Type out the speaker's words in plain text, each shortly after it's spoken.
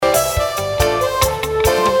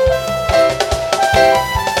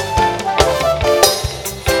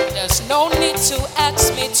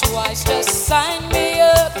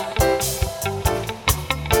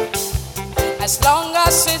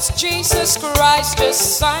it's Jesus Christ,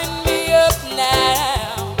 just sign me up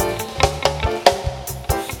now.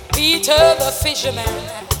 Peter the fisherman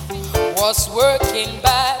was working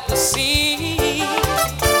by the sea,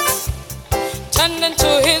 turned into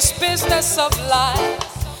his business of life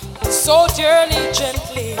so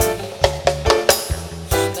diligently.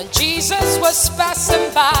 Then Jesus was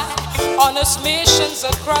passing by on his missions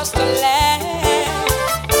across the land.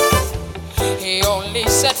 He only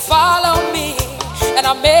said, follow me, and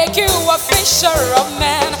I'll make you a fisher of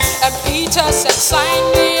men. And Peter said,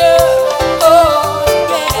 sign me up, oh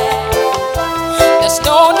yeah. There's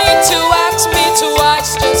no need to ask me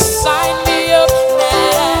twice, just sign me up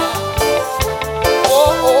now.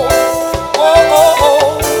 Oh, oh, oh, oh,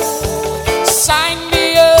 oh. Sign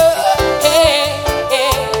me up, hey,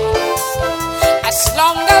 hey. As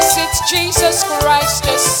long as it's Jesus Christ,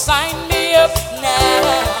 just sign me up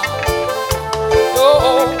now. Oh,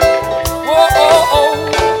 oh, oh, oh.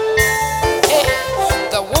 Hey.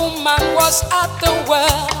 The woman was at the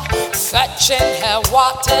well, fetching her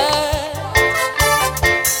water,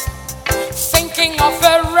 thinking of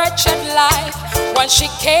her wretched life when she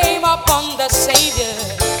came upon the Savior.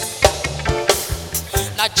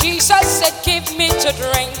 Now Jesus said, give me to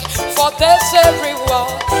drink, for there's a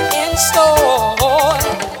reward in store.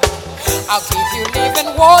 I'll give you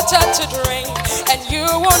living water to drink, and you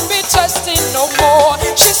won't be thirsty no more.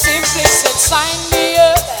 She simply said, sign me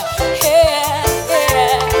up, yeah,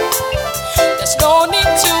 yeah. There's no need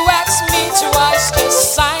to ask me twice,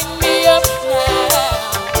 just sign me up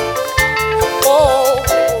now. Oh,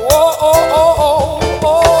 oh, oh, oh, oh,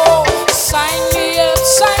 oh. Sign me up,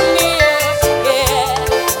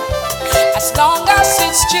 yeah. As long as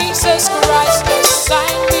it's Jesus Christ, just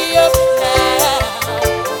sign me up now.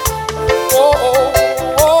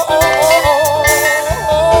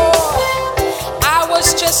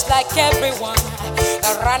 Just like everyone,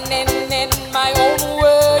 running in my own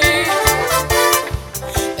way.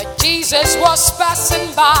 That Jesus was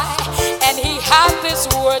passing by, and he had these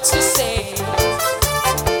words to say: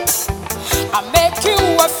 I'll make you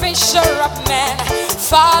a fisher of men,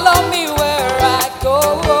 follow me where I go.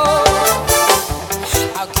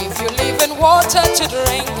 I'll give you living water to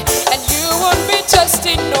drink, and you won't be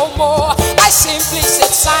thirsty no more. I simply said,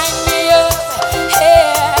 sign me up,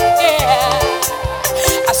 yeah, yeah.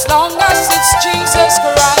 As long as it's Jesus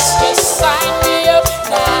Christ, just sign me up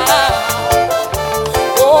now.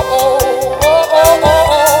 Oh, oh, oh, oh,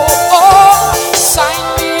 oh, oh. Sign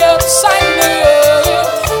me up, sign me up.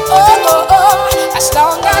 Oh, oh, oh. As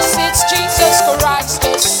long as it's Jesus Christ,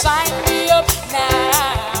 just sign me up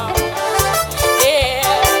now. Yeah.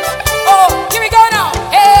 Oh, here we go now.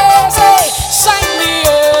 Hey, say, sign me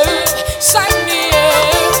up, sign me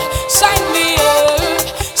up, sign me up,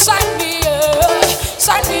 sign me up.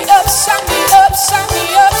 Sign me up, sign me up, sign me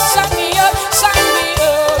up, sign me up, sign me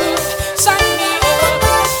up, sign me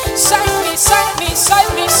up, sign me, sign me, sign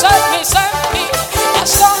me, sign me, sign me.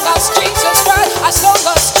 As long as Jesus Christ, as long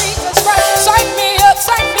as Jesus Christ, sign me up,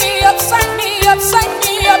 sign me up, sign me up, sign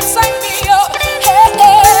me up, sign me up. Hey,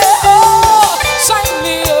 hey, oh, sign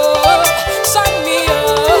me up, sign me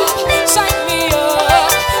up, sign me up,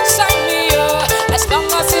 sign me up. As long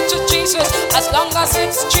as it's Jesus, as long as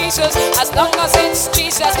it's Jesus, as long as it's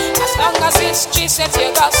Jesus, as long as it's Jesus,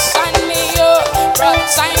 you got sign me up, bro,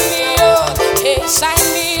 sign me up, hey, sign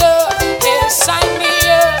me up, hey, sign me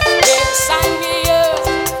up, hey, sign me up,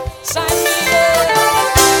 sign me up.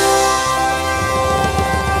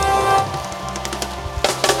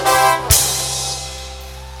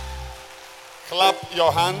 Clap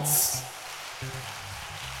your hands.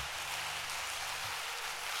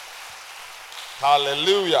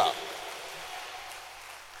 Hallelujah.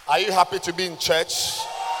 Are you happy to be in church?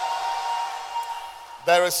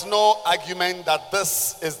 There is no argument that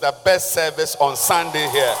this is the best service on Sunday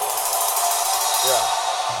here. Yeah.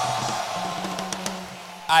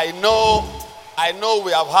 I know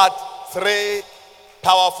we have had 3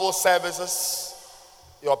 powerful services.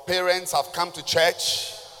 Your parents have come to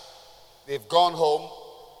church. They've gone home.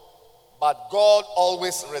 But God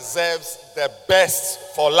always reserves the best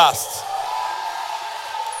for last.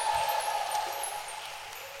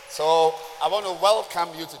 So I want to welcome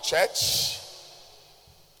you to church,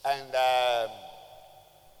 and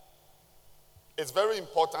it's very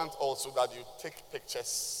important also that you take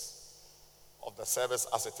pictures of the service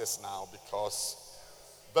as it is now, because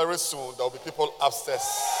very soon there will be people upstairs.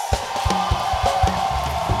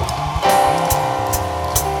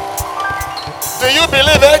 Do you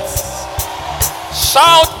believe it?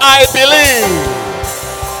 Shout, I believe.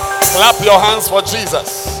 Clap your hands for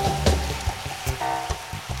Jesus.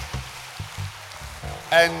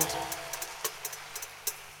 And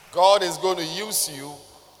God is going to use you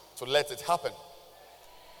to let it happen.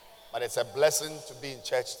 But it's a blessing to be in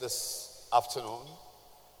church this afternoon.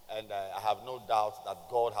 And I have no doubt that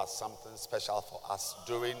God has something special for us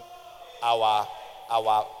during our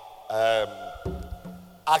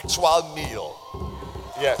actual meal.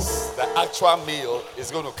 Yes, the actual meal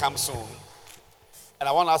is going to come soon. And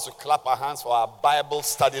I want us to clap our hands for our Bible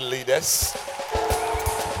study leaders.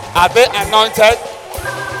 Are they anointed?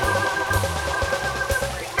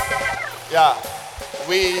 Yeah.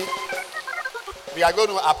 We are going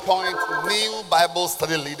to appoint new Bible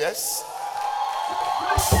study leaders.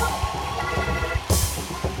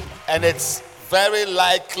 And it's very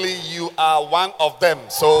likely you are one of them.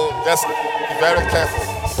 So just be very careful.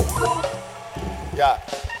 Yeah.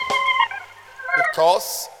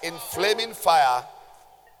 Because in Flaming Fire,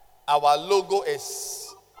 our logo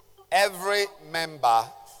is every member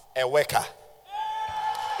a worker.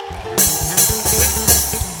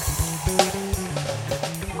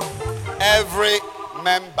 Every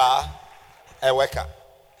member a worker.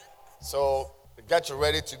 So get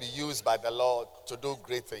ready to be used by the Lord to do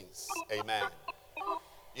great things. Amen.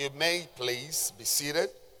 You may please be seated.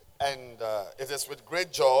 And it is with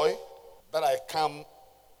great joy that I come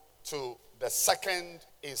to the second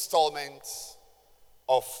installment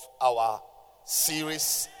of our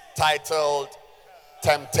series titled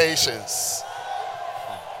Temptations.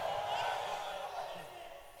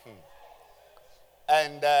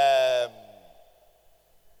 And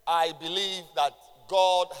I believe that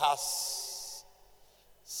God has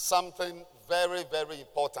something very, very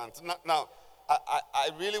important. Now, I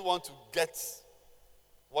really want to get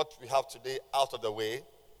what we have today out of the way,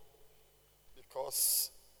 because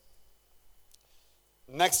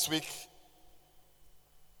next week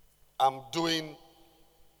I'm doing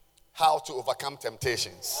how to overcome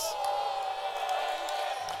temptations.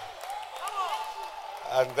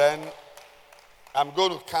 And then I'm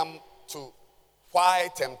going to come to why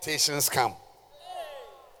temptations come.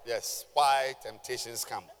 Yes, why temptations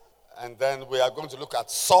come. And then we are going to look at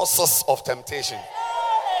sources of temptation.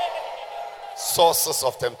 Sources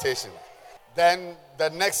of temptation. Then the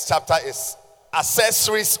next chapter is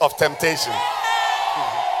accessories of temptation.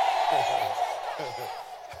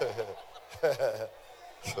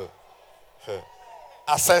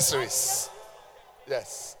 Accessories.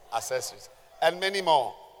 Yes, accessories. And many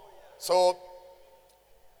more. So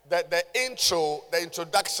the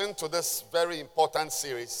introduction to this very important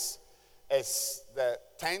series is the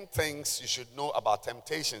 10 things you should know about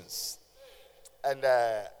temptations. And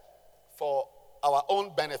for our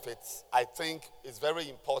own benefits, I think it's very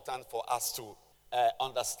important for us to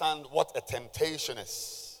understand what a temptation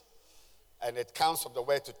is. And it comes from the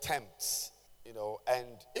word to tempt,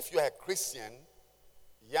 And if you're a Christian,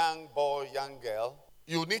 young boy, young girl,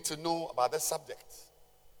 you need to know about this subject.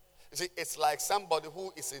 You see, it's like somebody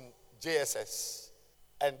who is in JSS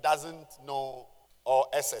and doesn't know, or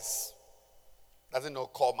SS, doesn't know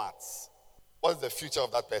core maths. What is the future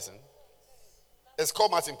of that person? Is core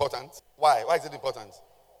maths important? Why? Why is it important?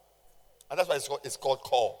 And that's why it's called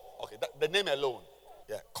core. Okay, the name alone.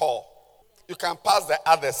 Yeah, core. You can pass the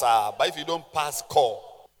others, but if you don't pass core,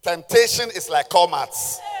 temptation is like core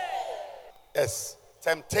maths. Yes,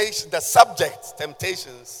 temptation, the subject,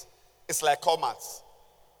 temptations, is like core maths.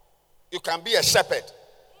 You can be a shepherd,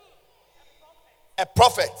 a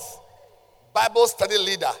prophet, Bible study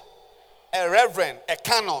leader, a reverend, a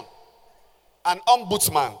canon, an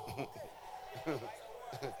ombudsman,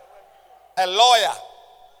 a lawyer,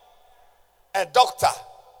 a doctor.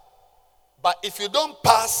 But if you don't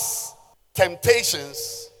pass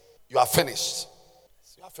temptations, you are finished.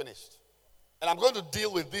 You are finished. And I'm going to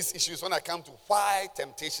deal with these issues when I come to why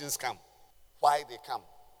temptations come, why they come.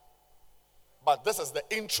 But this is the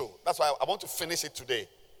intro. That's why I want to finish it today.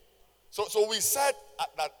 So we said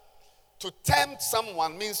that to tempt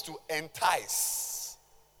someone means to entice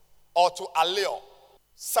or to allure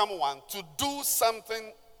someone to do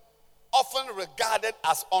something often regarded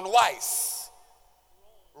as unwise,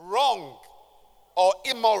 wrong, or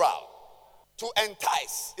immoral. To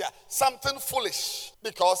entice. Yeah, something foolish.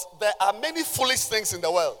 Because there are many foolish things in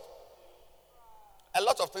the world. A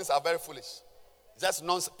lot of things are very foolish. Just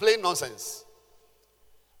plain nonsense.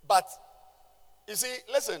 But, you see,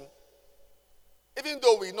 listen, even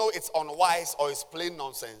though we know it's unwise or it's plain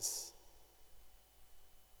nonsense,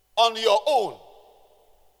 on your own,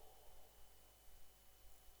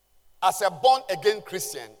 as a born-again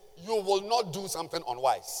Christian, you will not do something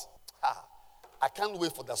unwise. I can't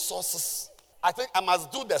wait for the sources. I think I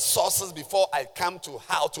must do the sources before I come to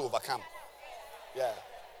how to overcome. Yeah,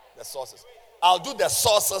 the sources. I'll do the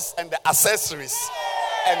sources and the accessories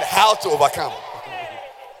and how to overcome.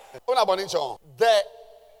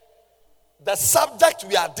 The subject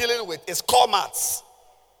we are dealing with is core maths.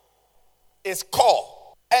 It's core.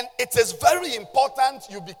 And it is very important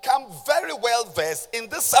you become very well versed in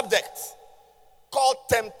this subject called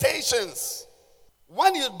temptations.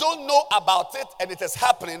 When you don't know about it and it is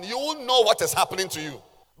happening, you won't know what is happening to you.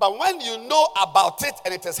 But when you know about it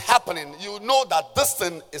and it is happening, you know that this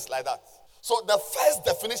thing is like that. So the first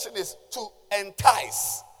definition is to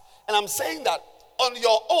entice. And I'm saying that on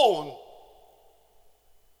your own,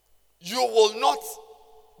 you will not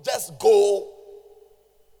just go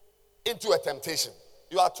into a temptation.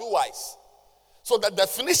 You are too wise. So the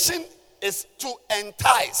definition is to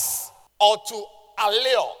entice or to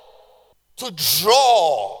allure, to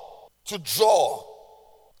draw.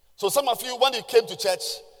 So some of you, when you came to church,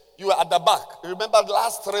 you were at the back. You remember the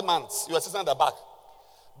last 3 months, you were sitting at the back.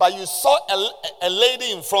 But you saw a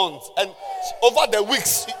lady in front, and over the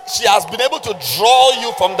weeks, she has been able to draw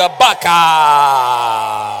you from the back.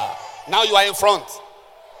 Now you are in front.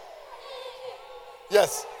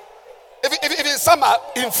 Yes. If it's summer,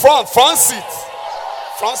 in front seat.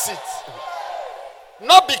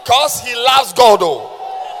 Not because he loves God,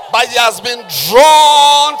 but he has been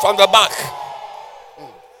drawn from the back.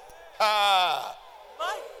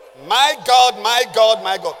 My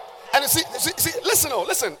God. And you see, listen.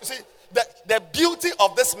 You see, the beauty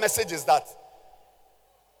of this message is that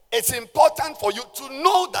it's important for you to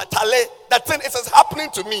know that that thing is happening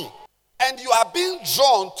to me. And you are being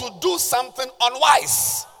drawn to do something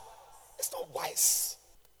unwise. It's not wise.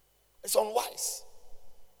 It's unwise.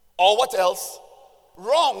 Or what else?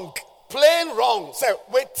 Wrong. Plain wrong. Say,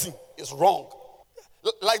 waiting is wrong.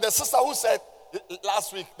 Like the sister who said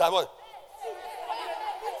last week that what?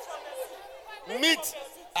 Meat.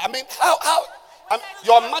 I mean, how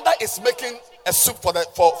your mother is making a soup for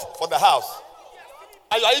the house.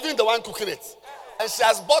 And you are even the one cooking it. And she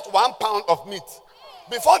has bought 1 pound of meat.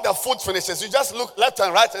 Before the food finishes, you just look left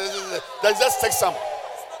and right and then just take some.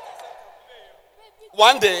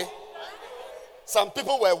 One day, some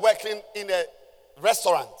people were working in a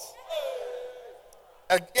restaurant.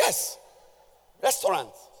 Yes, restaurant.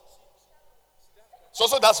 So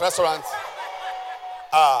that's restaurant.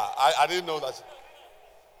 I didn't know that.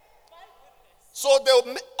 So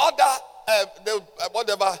they'll order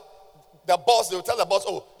whatever. The boss, they'll tell the boss,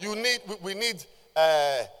 we need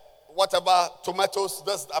whatever, tomatoes,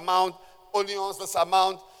 this amount, onions, this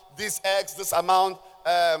amount, these eggs, this amount,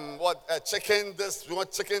 chicken, this, we want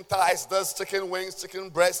chicken thighs, this, chicken wings, chicken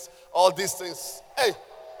breast, all these things. Hey,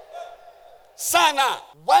 Sana,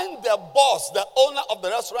 when the boss, the owner of the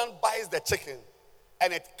restaurant buys the chicken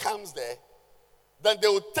and it comes there, then they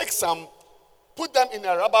will take some, put them in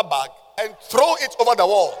a rubber bag and throw it over the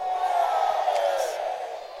wall.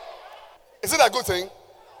 Is it a good thing?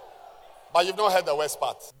 But you've not heard the worst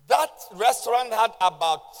part. That restaurant had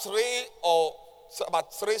about three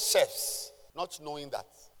chefs, not knowing that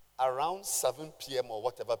around 7 p.m. or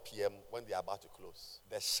whatever p.m. when they are about to close,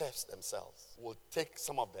 the chefs themselves will take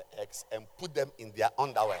some of the eggs and put them in their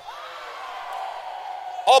underwear.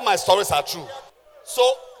 All my stories are true. So,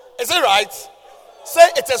 is it right? Say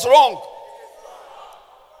it is wrong.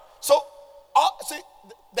 So, see,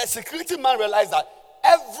 the security man realized that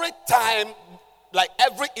every time, like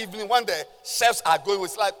every evening when the chefs are going,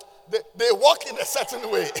 it's like they walk in a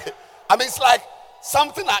certain way. I mean, it's like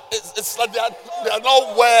something that it's like they are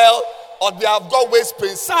not well, or they have got waist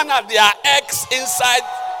pain. Sana, there are eggs inside.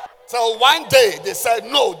 So one day they said,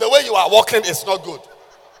 no, the way you are walking is not good.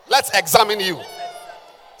 Let's examine you.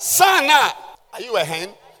 Sana, are you a hen?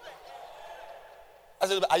 I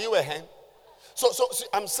said, are you a hen? So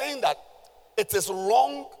I'm saying that it is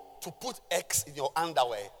wrong to put eggs in your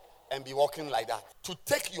underwear and be walking like that. To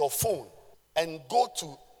take your phone and go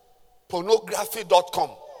to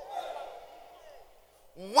pornography.com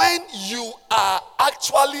when you are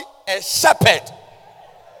actually a shepherd,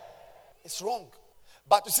 it's wrong.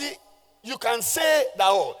 But you see, you can say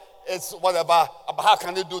that, it's whatever, but how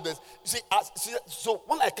can you do this? You see, so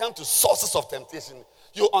when I come to sources of temptation,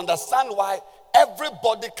 you understand why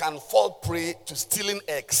everybody can fall prey to stealing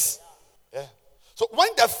eggs. Yeah. So when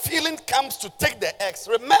the feeling comes to take the eggs,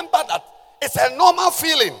 remember that it's a normal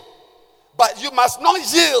feeling, but you must not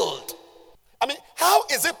yield. I mean, how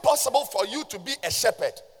is it possible for you to be a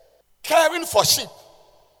shepherd, caring for sheep,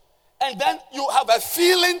 and then you have a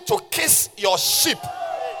feeling to kiss your sheep?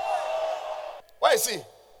 Where is he?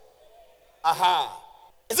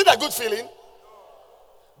 Is it a good feeling?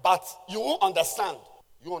 But you won't understand.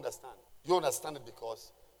 You understand. You understand it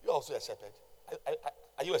because you're also a shepherd.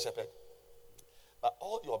 Are you a shepherd? But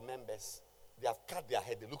all your members, they have cut their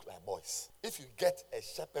head. They look like boys. If you get a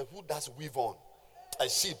shepherd who does weave on, a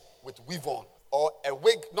sheep, with weave on, or a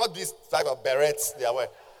wig, not this type of berets they are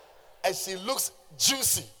wearing, and she looks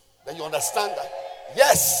juicy, then you understand that.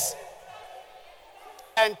 Yes.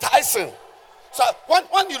 Enticing. So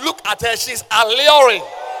when you look at her, she's alluring.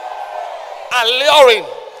 Alluring.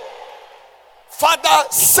 Father,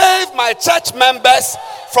 save my church members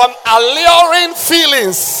from alluring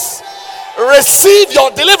feelings. Receive your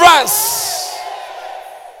deliverance.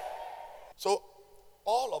 So,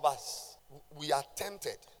 all of us, we are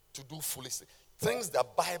tempted to do foolish things. Things the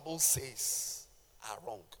Bible says are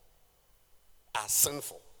wrong, are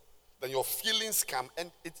sinful. Then your feelings come, and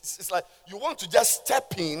it's like you want to just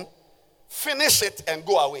step in, finish it, and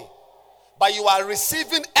go away. But you are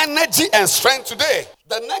receiving energy and strength today.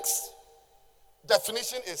 The next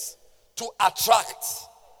definition is to attract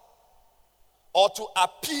or to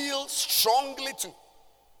appeal strongly to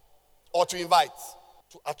or to invite.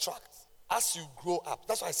 To attract. As you grow up,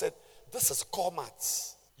 that's why I said this is core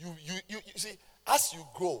maths. You see, as you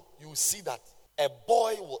grow, you will see that a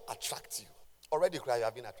boy will attract you. Already cry, you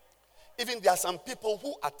have been attracted. Even there are some people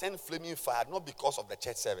who attend Flaming Fire not because of the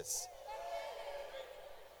church service.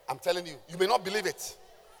 I'm telling you, you may not believe it.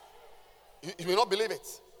 You may not believe it.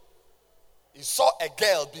 He saw a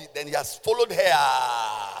girl, then he has followed her.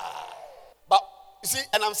 But you see,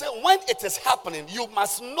 and I'm saying when it is happening, you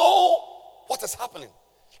must know what is happening.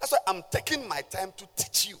 That's why I'm taking my time to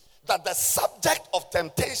teach you that the subject of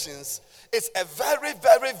temptations is a very,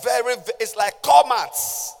 very, very, it's like core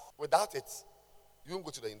maths. Without it, you won't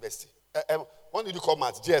go to the university. When did you call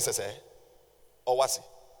maths? GSS, or WASI?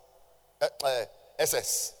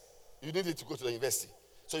 SS. You need it to go to the university.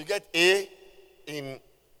 So you get A in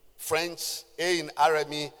French, A in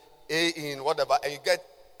Arabic, A in whatever, and you get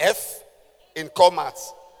F in core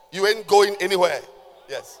maths. You ain't going anywhere.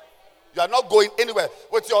 Yes. You are not going anywhere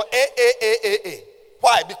with your A.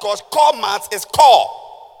 Why? Because core maths is core.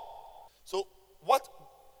 So what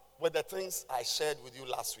were the things I shared with you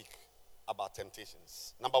last week about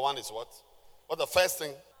temptations? Number one is what? What the first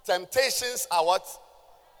thing? Temptations are what?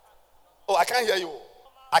 Oh, I can't hear you.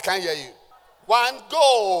 I can't hear you. One,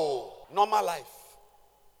 go. Normal life.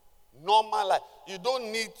 Normal life. You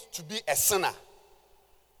don't need to be a sinner.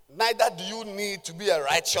 Neither do you need to be a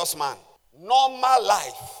righteous man. Normal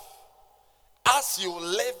life. As you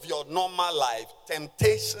live your normal life,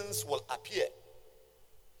 temptations will appear.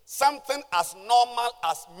 Something as normal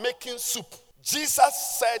as making soup.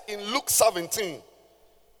 Jesus said in Luke 17,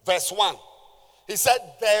 verse 1, he said,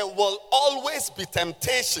 there will always be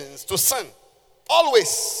temptations to sin.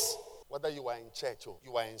 Always. Whether you are in church or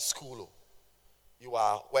you are in school or you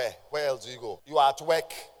are where? Where else do you go? You are at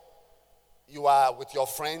work. You are with your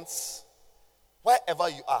friends. Wherever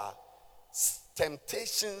you are,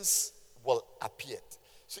 temptations will appear.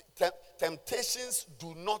 See, temptations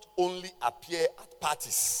do not only appear at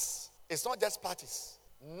parties. It's not just parties.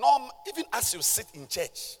 Even as you sit in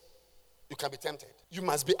church, you can be tempted. You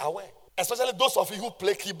must be aware. Especially those of you who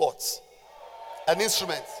play keyboards and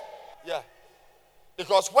instruments. Yeah.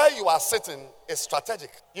 Because where you are sitting is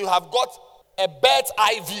strategic. You have got a bird's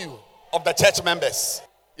eye view of the church members.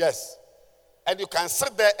 Yes. And you can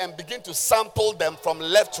sit there and begin to sample them from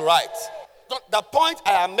left to right. The point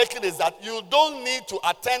I am making is that you don't need to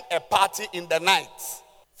attend a party in the night.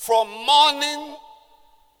 From morning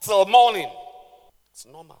till morning. It's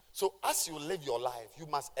normal. So as you live your life, you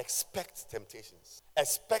must expect temptations.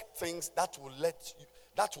 Expect things that will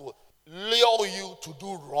lure you to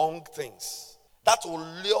do wrong things. That will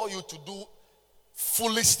lure you to do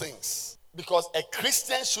foolish things. Because a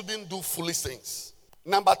Christian shouldn't do foolish things.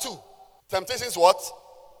 Number two, temptation is what?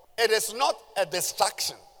 It is not a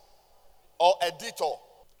distraction or a detour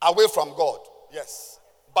away from God. Yes.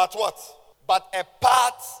 But what? But a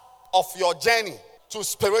part of your journey to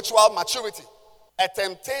spiritual maturity. A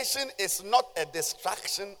temptation is not a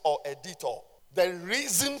distraction or a detour. The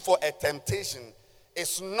reason for a temptation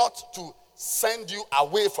is not to send you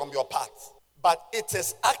away from your path, but it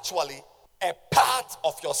is actually a part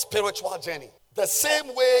of your spiritual journey. The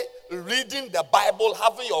same way reading the Bible,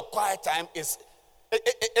 having your quiet time is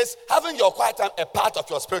having your quiet time a part of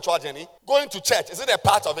your spiritual journey. Going to church, is it a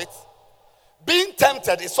part of it? Being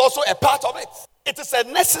tempted is also a part of it. It is a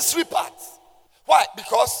necessary part. Why?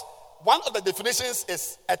 Because one of the definitions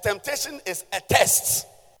is a temptation is a test.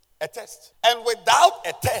 A test. And without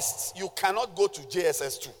a test, you cannot go to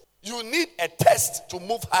JSS2. You need a test to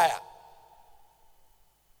move higher.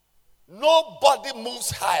 Nobody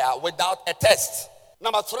moves higher without a test.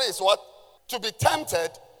 Number three is what? To be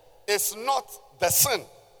tempted is not the sin,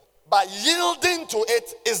 but yielding to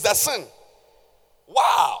it is the sin.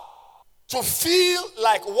 Wow. To feel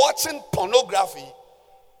like watching pornography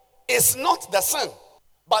is not the sin,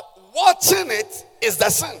 but Watching it is the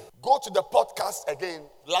sin. Go to the podcast again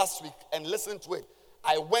last week and listen to it.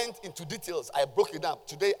 I went into details. I broke it down.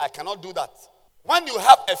 Today, I cannot do that. When you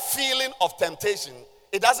have a feeling of temptation,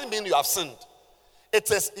 it doesn't mean you have sinned.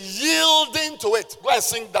 It is yielding to it. Go and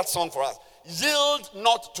sing that song for us. Yield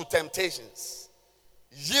not to temptations.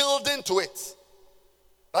 Yielding to it.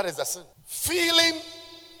 That is the sin.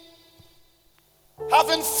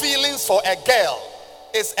 Having feelings for a girl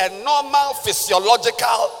is a normal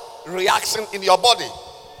physiological reaction in your body.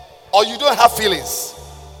 Or you don't have feelings.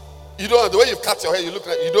 You don't have, the way you cut your hair, you look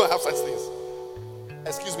like you don't have such things.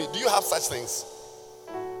 Excuse me, do you have such things?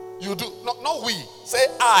 You do. Not we. Say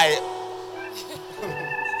I.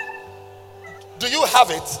 Do you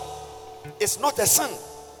have it? It's not a sin.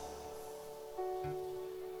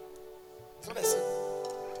 It's not a sin.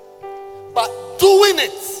 But doing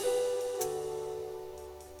it.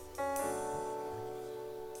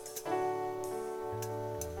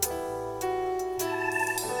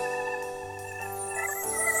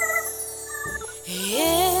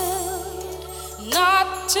 Yield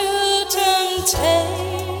not to temptation,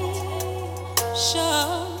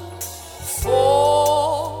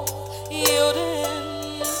 for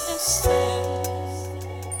yielding is sin.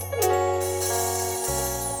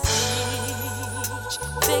 Each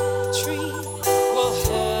victory will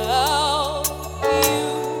help you,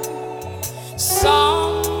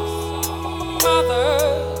 some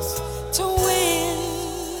others to win.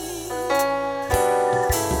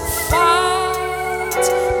 Fight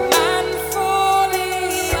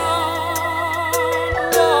manfully on,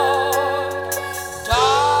 Lord.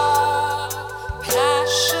 Dark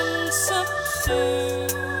passions subdue.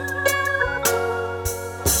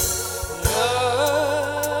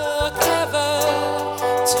 Look ever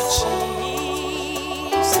to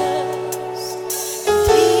Jesus, and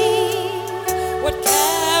He would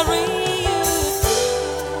carry you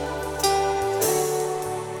through.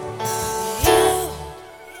 Yield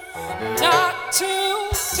not to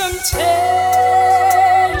temptation,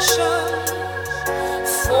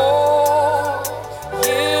 for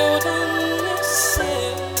yielding is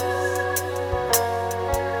sin.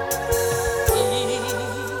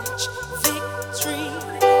 Each victory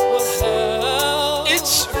will help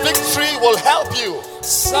Each victory will help you.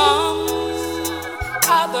 some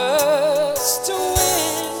others to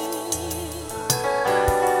win.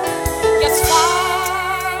 Yes,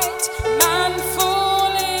 fight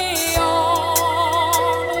manfully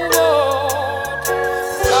on, Lord.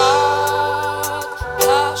 God,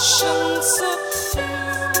 passion subdue.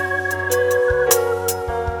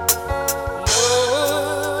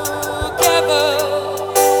 Look ever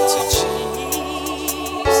to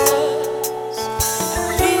Jesus, and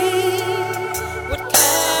He would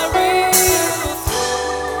carry you through.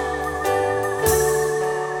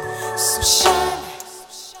 So shine,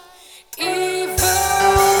 evil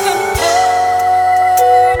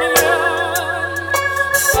companion,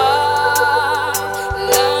 find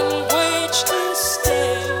language to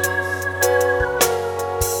stay.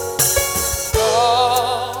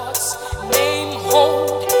 God's name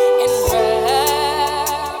hold in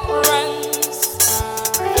reverence.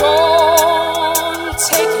 Don't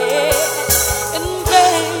take it in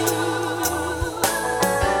vain.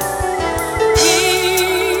 Be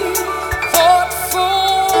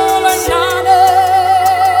thoughtful and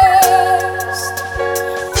honest,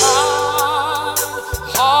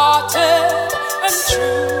 kind-hearted and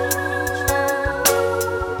true.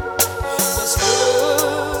 Just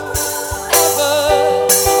look ever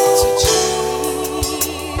to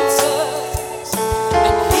Jesus,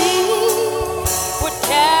 and He would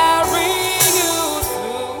carry you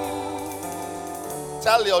through.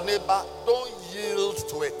 Tell your neighbor, don't yield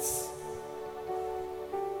to it.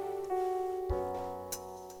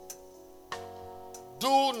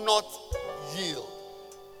 Do not yield.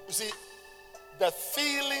 You see, the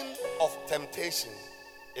feeling of temptation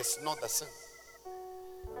is not the sin.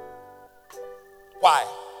 Why?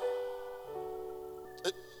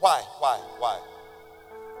 Why?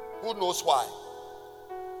 Who knows why?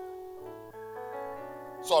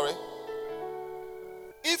 Sorry.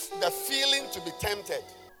 If the feeling to be tempted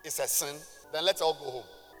is a sin, then let's all go home.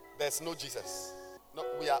 There's no Jesus. No,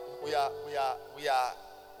 we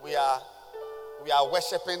are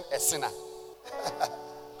worshiping a sinner.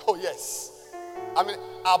 Oh yes. I mean,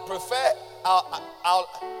 I'll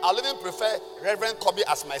even prefer Reverend Kobe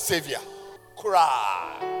as my savior.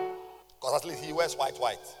 Cry. Because at least he wears white.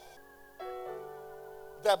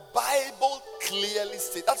 The Bible clearly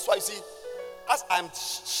states, that's why you see, as I'm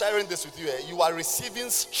sharing this with you, you are receiving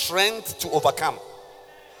strength to overcome.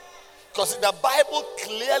 Because the Bible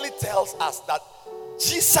clearly tells us that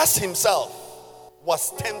Jesus himself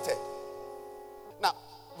was tempted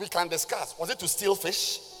we can discuss. Was it to steal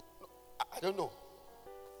fish? I don't know.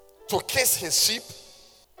 To kiss his sheep?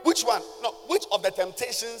 Which one? No, which of the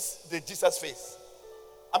temptations did Jesus face?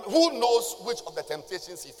 I mean, who knows which of the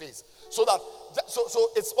temptations he faced? So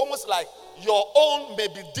it's almost like your own may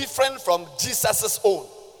be different from Jesus's own.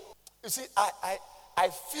 You see, I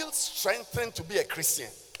feel strengthened to be a Christian.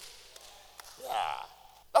 Yeah.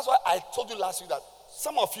 That's why I told you last week that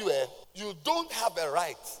some of you, you don't have a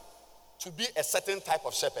right to be a certain type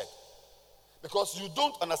of shepherd. Because you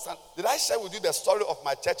don't understand. Did I share with you the story of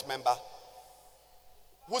my church member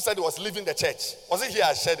who said he was leaving the church? Was it here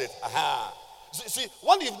I shared it? Aha. See,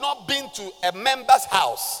 when you've not been to a member's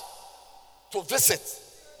house to visit,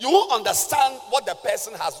 you won't understand what the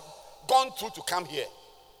person has gone through to come here.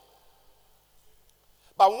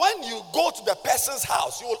 But when you go to the person's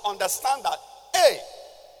house, you will understand that, hey,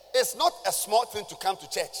 it's not a small thing to come to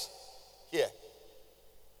church here.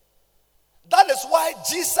 That is why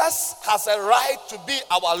Jesus has a right to be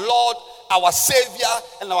our Lord, our Savior,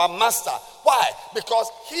 and our Master. Why? Because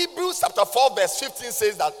Hebrews chapter 4 verse 15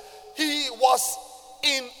 says that he was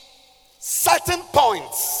in certain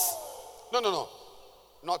points. No.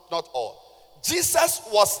 Not all. Jesus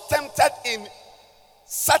was tempted in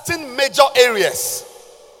certain major areas.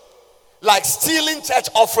 Like stealing church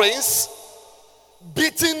offerings,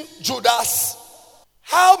 beating Judas.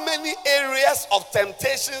 How many areas of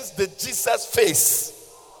temptations did Jesus face?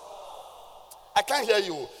 I can't hear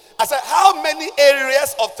you. I said, how many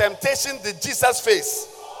areas of temptation did Jesus face?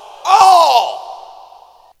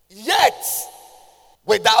 Oh! Yet,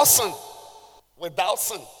 without sin. Without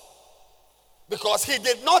sin. Because he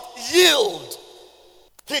did not yield.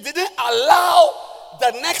 He didn't allow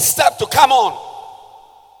the next step to come on.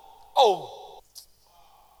 Oh,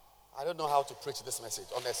 I don't know how to preach this message.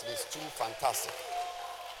 Honestly, it's too fantastic.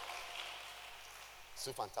 It's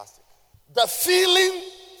too fantastic. The feeling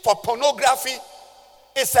for pornography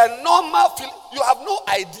is a normal feeling. You have no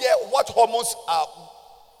idea what hormones are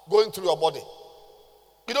going through your body.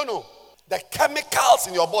 You don't know. The chemicals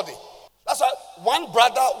in your body. That's why one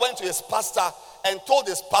brother went to his pastor and told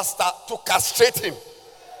his pastor to castrate him.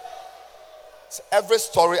 So every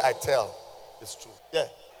story I tell is true. Yeah.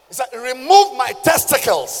 He said, remove my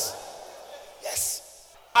testicles. Yes.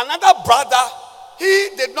 Another brother, he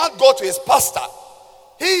did not go to his pastor.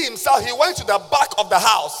 He himself, he went to the back of the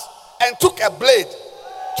house and took a blade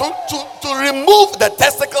to remove the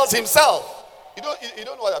testicles himself. You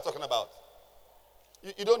don't know what I'm talking about.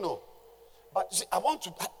 You don't know. But you see, I want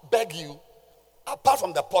to beg you, apart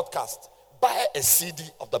from the podcast, buy a CD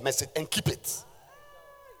of the message and keep it.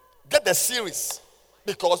 Get the series,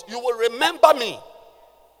 because you will remember me.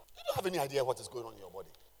 You don't have any idea what is going on in your body.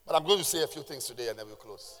 But I'm going to say a few things today and then we'll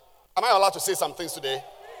close. Am I allowed to say some things today?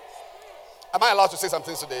 Am I allowed to say some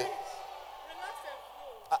things today?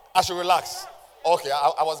 I should relax. Okay,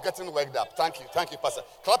 I was getting worked up. Thank you, Pastor.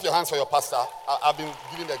 Clap your hands for your pastor. I've been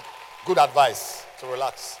giving the good advice to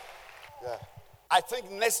relax. Yeah. I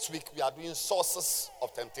think next week we are doing sources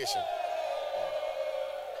of temptation.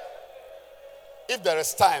 If there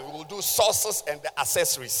is time, we will do sources and the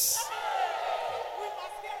accessories.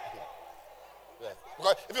 Yeah.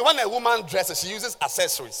 Because when a woman dresses, she uses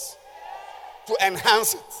accessories to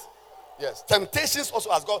enhance it. Yes. Temptations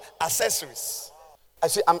also has got accessories. I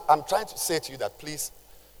see. I'm trying to say to you that please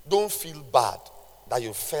don't feel bad that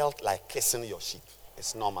you felt like kissing your sheep.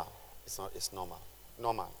 It's normal. It's normal.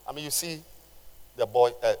 I mean, you see the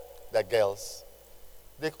the girls,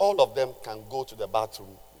 all of them can go to the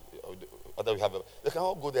bathroom. They can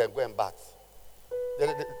all go there and go and bath.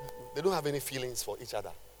 They don't have any feelings for each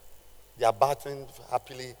other. They are bathing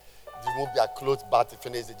happily. They remove their clothes, bath,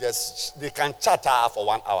 finish. They can chatter for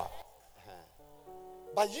 1 hour.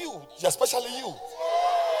 But you, especially you.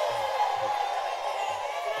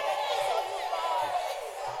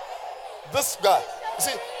 This guy, you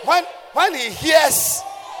see, when he hears,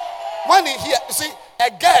 you see, a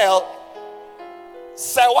girl,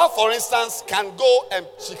 Sewa, for instance, can go and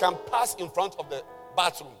she can pass in front of the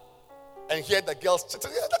bathroom and hear the girls,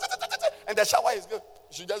 and the shower is good.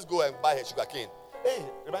 She just go and buy her sugar cane. Hey,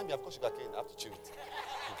 remind me, I've got sugar cane. I have to chew it.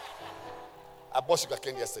 I bought sugar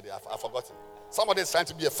cane yesterday. I forgot it. Somebody is trying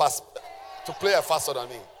to play a fast on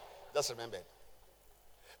me. Just remember.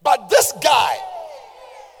 But this guy,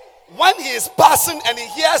 when he is passing and he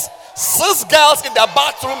hears 6 girls in the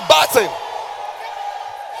bathroom bathing,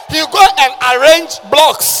 he'll go and arrange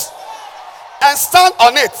blocks and stand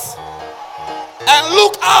on it and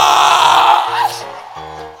look.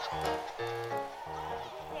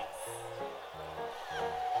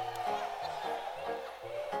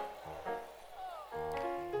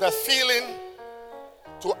 The feeling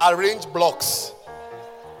to arrange blocks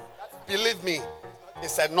believe me,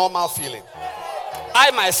 it's a normal feeling.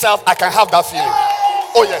 I myself, I can have that feeling.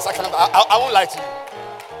 Oh yes, I can have that. I won't lie to you.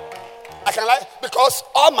 I can lie because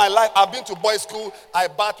all my life I've been to boys' school. I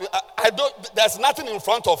don't. There's nothing in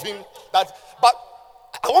front of him that. But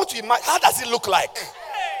I want to imagine, how does it look like?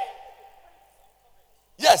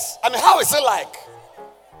 Yes, I mean, how is it like?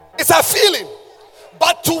 It's a feeling.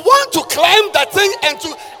 But to want to climb that thing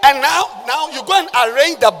and now you go and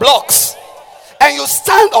arrange the blocks and you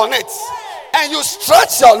stand on it and you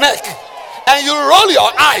stretch your neck and you roll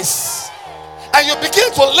your eyes and you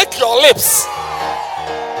begin to lick your lips.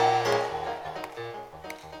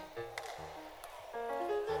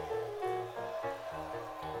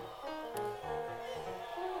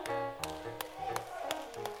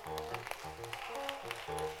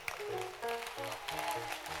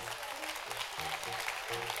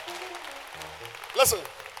 Listen,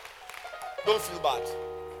 don't feel bad.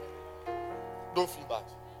 Don't feel bad.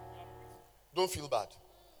 Don't feel bad.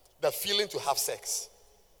 The feeling to have sex.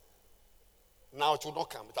 Now it will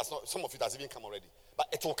not come. It has not. Some of it has even come already. But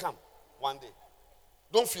it will come one day.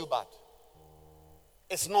 Don't feel bad.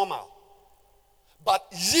 It's normal. But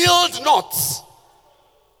yield not.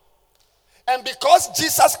 And because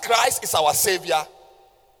Jesus Christ is our Savior,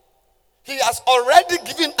 He has already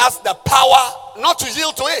given us the power not to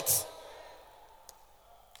yield to it.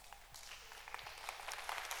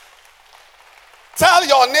 Tell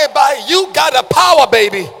your neighbor, you got the power,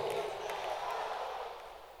 baby.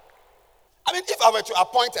 I mean, if I were to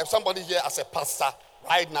appoint somebody here as a pastor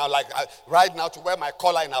right now, right now to wear my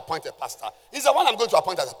collar and appoint a pastor, he's the one I'm going to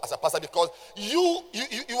appoint as a pastor because you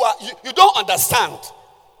don't understand.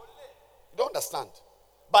 You don't understand.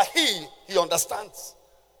 But he understands.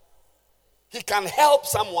 He can help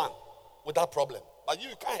someone with that problem. But you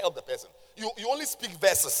can't help the person. You only speak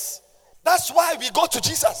verses. That's why we go to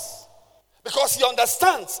Jesus. Because he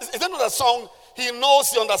understands. Is there not a song? He knows,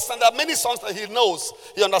 he understands. There are many songs that he knows.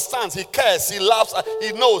 He understands, he cares, he loves,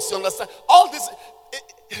 he knows, he understands. All this.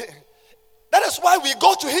 That is why we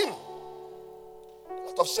go to him. A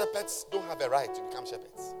lot of shepherds don't have a right to become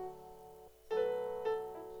shepherds.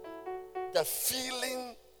 The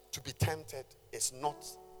feeling to be tempted is not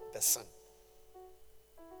the sin.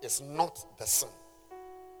 It's not the sin.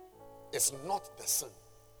 It's not the sin.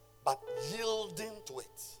 But yielding to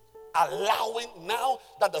it. Allowing, now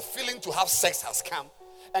that the feeling to have sex has come,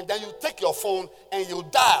 and then you take your phone and you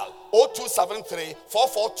dial 0273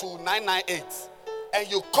 442 998 and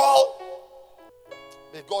you call.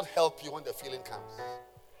 May God help you when the feeling comes.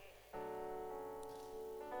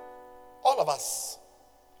 All of us,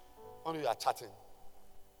 when we are chatting,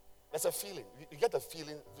 there's a feeling. You get a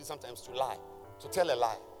feeling sometimes to lie, to tell a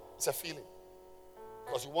lie. It's a feeling.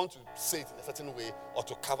 Because you want to say it in a certain way or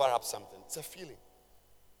to cover up something. It's a feeling.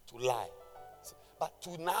 To lie. But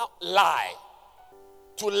to now lie.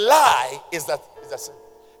 To lie is a sin.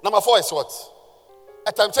 Number 4 is what?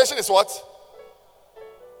 A temptation is what?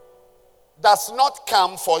 Does not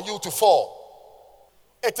come for you to fall.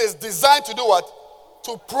 It is designed to do what?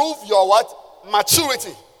 To prove your what?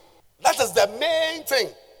 Maturity. That is the main thing.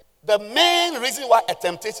 The main reason why a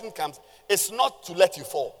temptation comes is not to let you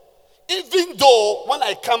fall. Even though when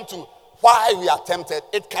I come to why we are tempted,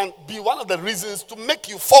 it can be one of the reasons to make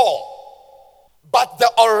you fall. But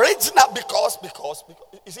the original, because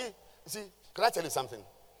you see, can I tell you something?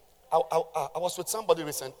 I was with somebody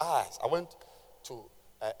recently. I went to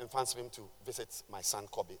Infantsville to visit my son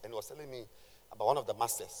Kobe, and he was telling me about one of the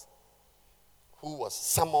masters who was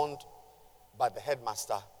summoned by the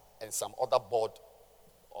headmaster and some other board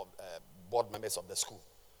members of the school.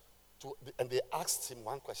 And they asked him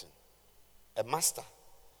one question. A master,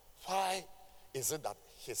 why is it that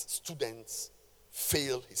his students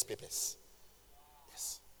fail his papers?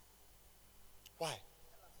 Yes. Why?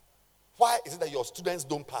 Why is it that your students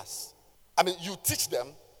don't pass? I mean, you teach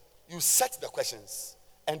them, you set the questions,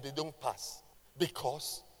 and they don't pass.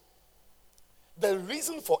 Because the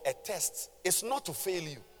reason for a test is not to fail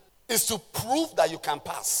you. It's to prove that you can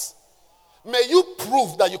pass. May you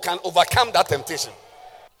prove that you can overcome that temptation.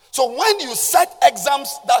 So when you set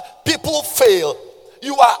exams that people fail,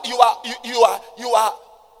 you are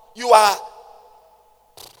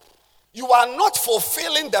not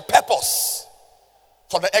fulfilling the purpose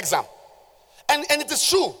for the exam. And it is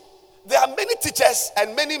true. There are many teachers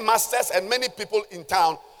and many masters and many people in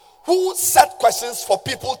town who set questions for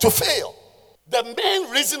people to fail. The main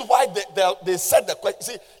reason why they set the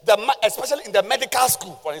question, especially in the medical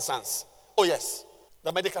school, for instance. Oh yes,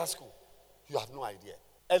 the medical school. You have no idea.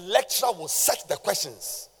 A lecturer will set the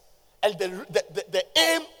questions And the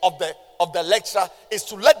aim of the lecture is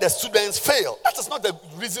to let the students fail. That is not the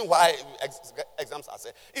reason why exams are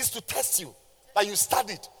set. It's to test you. That you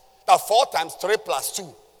studied. That 4 times 3 plus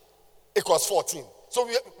 2 equals 14. So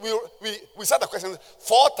we set the question,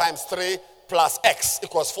 4 times 3 plus x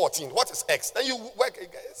equals 14. What is x? Then you work.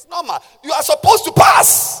 It's normal. You are supposed to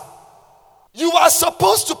pass. You are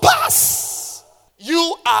supposed to pass.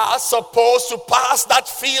 You are supposed to pass that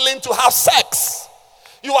feeling to have sex.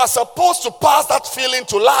 You are supposed to pass that feeling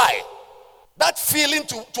to lie. That feeling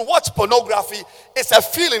to watch pornography is a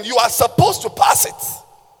feeling. You are supposed to pass it.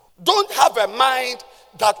 Don't have a mind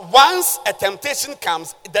that once a temptation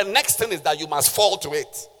comes, the next thing is that you must fall to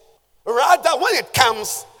it. Rather, when it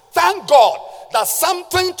comes, thank God that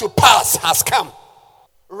something to pass has come.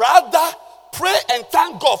 Rather, pray and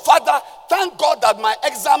thank God. Father, thank God that my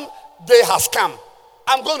exam day has come.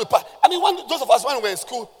 I'm going to pass. I mean, those of us, when we were in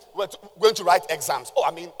school, we were going to write exams.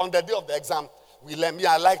 On the day of the exam, we learn.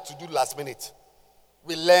 I like to do last minute.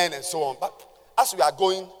 We learn and so on. But as we are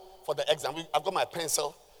going for the exam, I've got my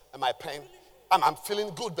pencil and my pen. I'm feeling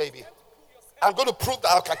good, baby. I'm going to prove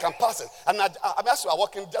that I can pass it. And as we are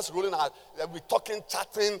walking, just rolling out, we're talking,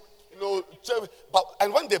 chatting,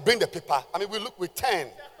 and when they bring the paper, we turn.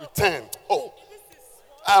 Oh,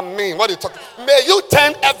 what are you talking? May you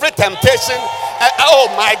turn every temptation. Oh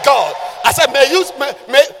my God! I said,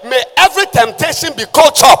 may every temptation be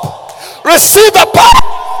coached up. Receive the power.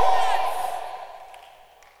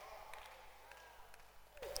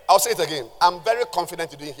 I'll say it again. I'm very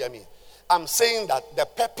confident you didn't hear me. I'm saying that the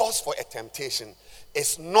purpose for a temptation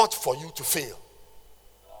is not for you to fail.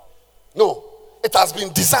 No, it has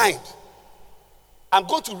been designed. I'm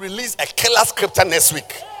going to release a killer scripture next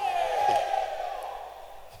week.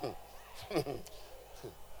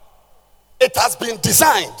 It has been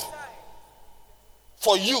designed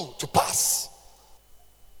for you to pass.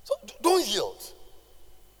 So don't yield.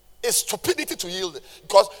 It's stupidity to yield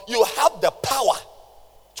because you have the power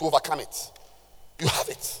to overcome it. You have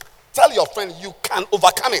it. Tell your friend you can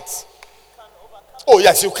overcome it. Oh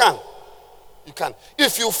yes, you can. You can.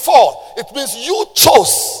 If you fall, it means you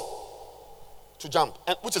chose to jump.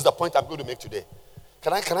 And which is the point I'm going to make today.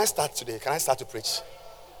 Can I start today? Can I start to preach?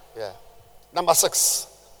 Yeah. Number 6.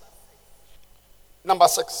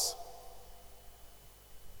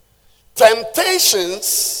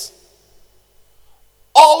 Temptations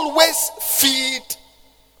always feed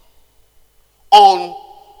on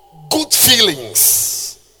good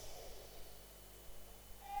feelings.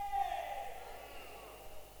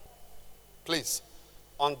 Please,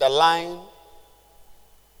 underline,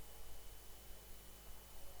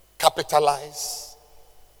 capitalize.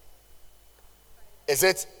 Is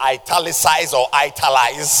it italicize or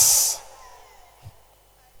italize?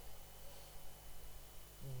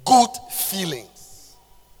 Good feelings.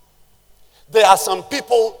 There are some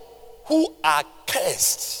people who are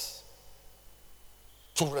cursed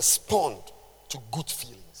to respond to good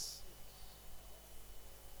feelings.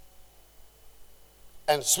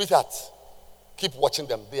 And sweetheart, keep watching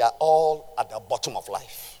them. They are all at the bottom of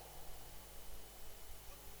life.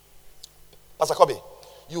 Pastor Kobe,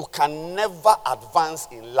 you can never advance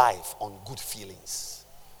in life on good feelings.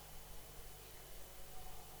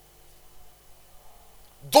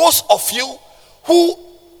 Those of you who,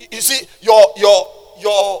 you see, your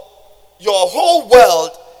whole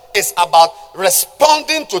world is about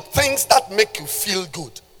responding to things that make you feel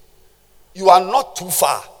good. You are not too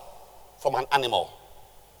far from an animal.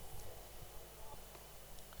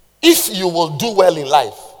 If you will do well in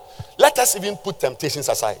life, let us even put temptations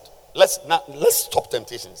aside. Let's stop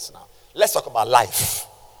temptations now. Let's talk about life.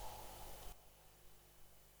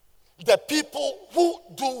 The people who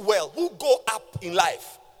do well, who go up in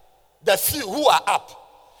life, the few who are up,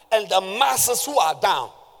 and the masses who are down.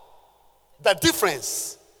 The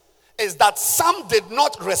difference is that some did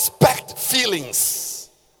not respect feelings.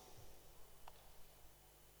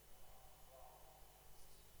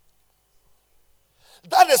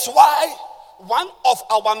 That is why one of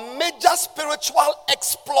our major spiritual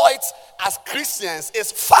exploits as Christians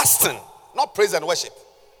is fasting, not praise and worship.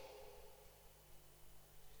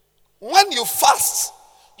 When you fast,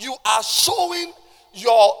 you are showing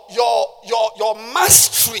your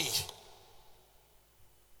mastery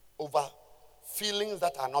over feelings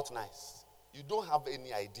that are not nice. You don't have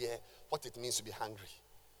any idea what it means to be hungry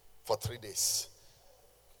for 3 days.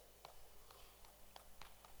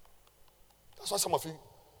 That's why some of you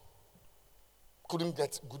couldn't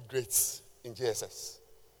get good grades in JSS.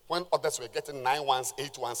 When others were getting 9 1s,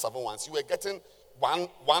 8 1s, 7 1s, you were getting 1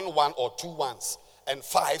 1 or 2 1s and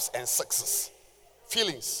 5s and 6s.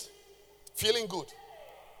 Feelings. Feeling good.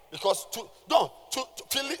 Because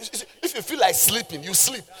if you feel like sleeping, you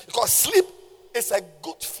sleep. Because sleep is a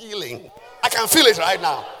good feeling. I can feel it right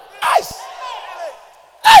now. Ice.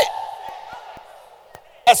 Hey!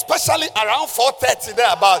 Especially around 4:30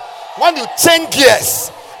 there about when you change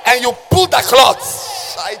gears and you pull the cloth.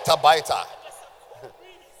 Shaita baita.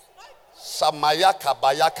 Shamaya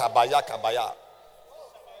kabaya kabaya kabaya.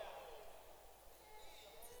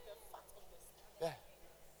 Yeah.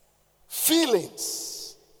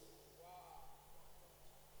 Feelings.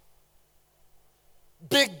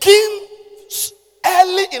 Begin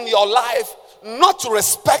early in your life not to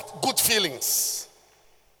respect good feelings.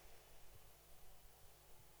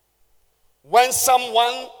 When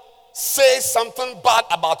someone says something bad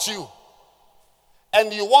about you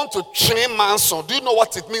and you want to train manson, do you know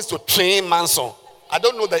what it means to train manson? I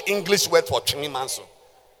don't know the English word for train manson.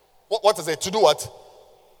 What is it? To do what?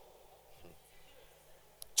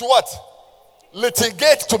 To what?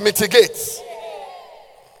 Litigate, to mitigate.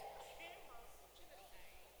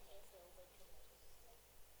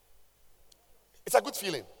 It's a good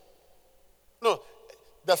feeling. No,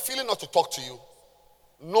 the feeling not to talk to you,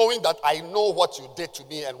 knowing that I know what you did to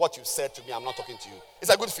me and what you said to me, I'm not talking to you.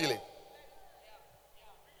 It's a good feeling.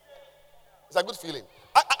 It's a good feeling.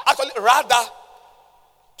 Actually, rather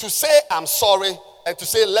to say I'm sorry and to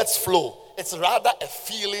say let's flow, it's rather a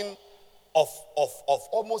feeling of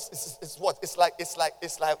almost, it's what? It's like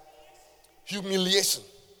humiliation.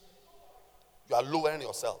 You are lowering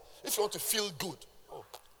yourself. If you want to feel good,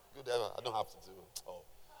 good ever, I don't have to do it.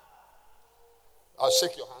 I'll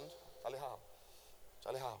shake your hand. Charlie, how?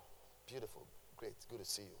 Charlie, how? Beautiful. Great. Good to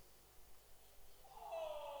see you.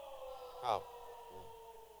 How?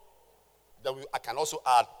 Then I can also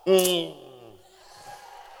add.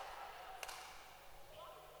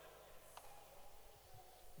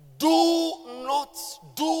 Do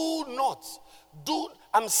not.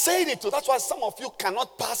 I'm saying it too. That's why some of you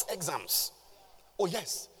cannot pass exams. Oh,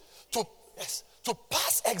 yes. To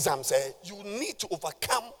pass exams, you need to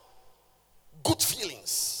overcome good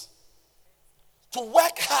feelings. To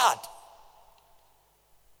work hard,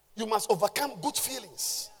 you must overcome good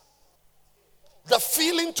feelings. The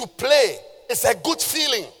feeling to play is a good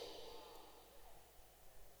feeling.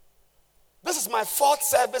 This is my 4th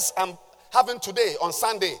service I'm having today on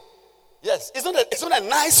Sunday. Yes, it's not a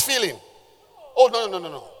nice feeling. Oh, no.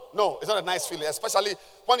 No, it's not a nice feeling, especially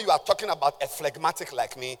when you are talking about a phlegmatic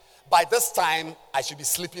like me. By this time, I should be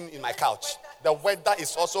sleeping in my couch. The weather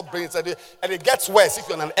is also bringing, and it gets worse if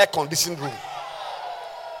you're in an air-conditioned room.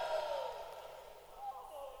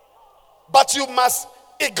 But you must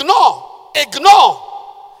ignore the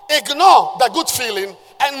good feeling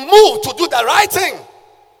and move to do the right thing.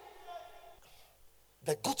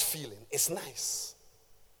 The good feeling is nice.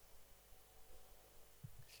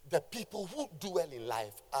 The people who do well in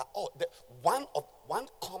life are all one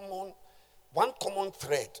common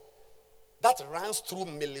thread that runs through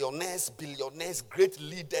millionaires, billionaires, great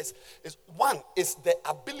leaders is the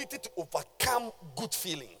ability to overcome good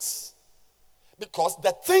feelings. Because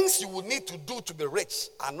the things you will need to do to be rich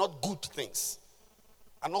are not good things,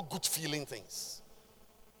 are not good feeling things.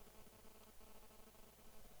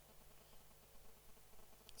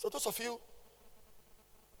 So those of you,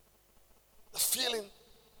 the feeling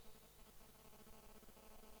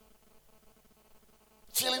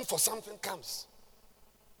for something comes.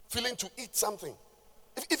 Feeling to eat something.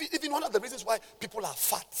 Even one of the reasons why people are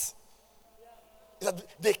fat is that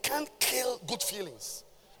they can't kill good feelings.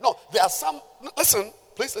 No, there are some,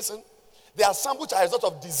 please listen. There are some which are a result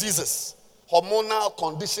of diseases, hormonal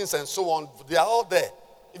conditions and so on. They are all there.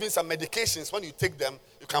 Even some medications, when you take them,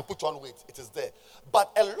 you can put on weight. It is there.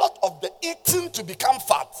 But a lot of the eating to become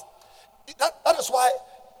fat, that is why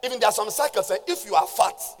even there are some cycles say if you are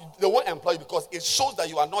fat, they won't employ you because it shows that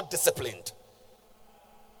you are not disciplined.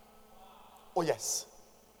 Oh yes.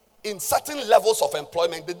 In certain levels of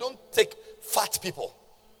employment, they don't take fat people.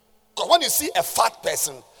 Because when you see a fat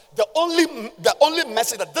person, the only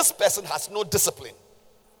message that this person has no discipline.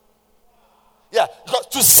 Yeah, because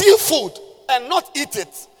to see food and not eat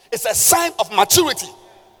it is a sign of maturity.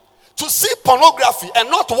 To see pornography and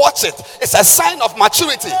not watch it is a sign of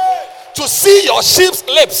maturity. To see your sheep's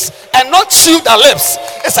lips and not chew the lips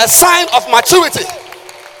is a sign of maturity.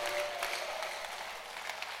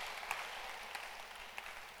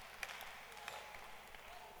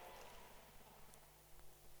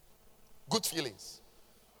 Good feelings.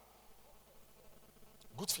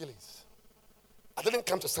 Good feelings. I didn't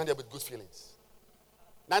come to stand here with good feelings.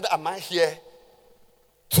 Neither am I here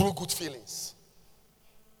through good feelings.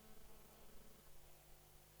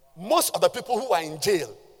 Most of the people who are in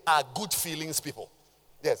jail are good feelings people.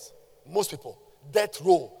 Yes, most people. Death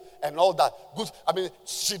row. and all that. Good. I mean,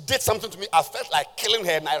 she did something to me. I felt like killing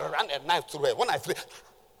her, and I ran a knife through her. When I finished,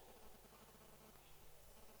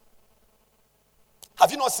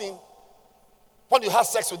 have you not seen when you have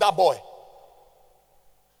sex with that boy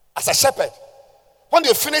as a shepherd? When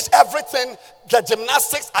you finish everything, the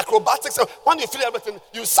gymnastics, acrobatics, when you finish everything,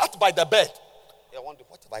 you sat by the bed. I wonder,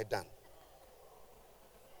 what have I done?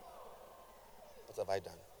 What have I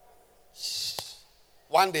done?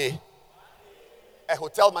 One day, a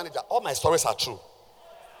hotel manager, all my stories are true.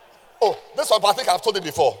 Oh, this one, I think I've told it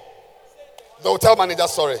before. The hotel manager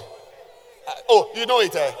story. Oh, you know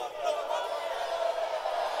it, eh?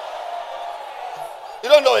 You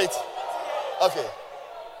don't know it? Okay.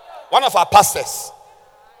 One of our pastors,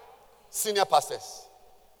 senior pastors,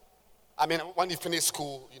 I mean, when he finished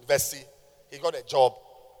school, university, he got a job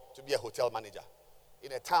to be a hotel manager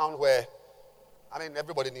in a town where, I mean,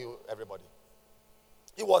 everybody knew everybody.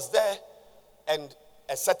 He was there, and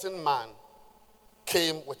a certain man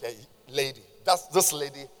came with a lady. This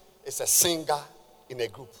lady is a singer in a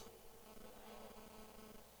group.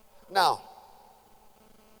 Now,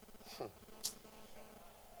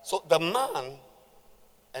 so the man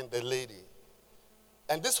and the lady,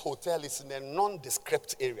 and this hotel is in a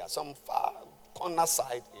nondescript area, some far corner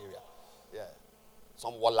side area. Yeah.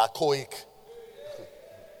 Some Wallacoic.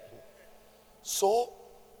 So,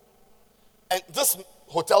 and this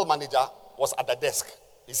hotel manager was at the desk.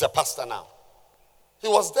 He's a pastor now. He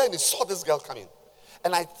was there and he saw this girl coming.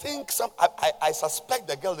 And I think I suspect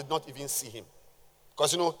the girl did not even see him.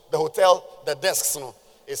 Because, the hotel, the desks,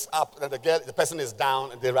 is up, and the person is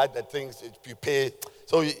down, and they write the things, you pay.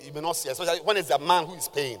 So you may not see, especially when it's the man who is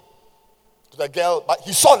paying to the girl, but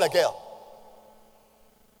he saw the girl.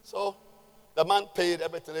 So the man paid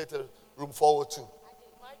everything later, room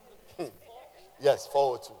 402. Yes,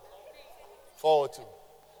 402. 402.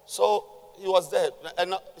 So he was there.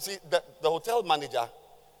 And see, the hotel manager,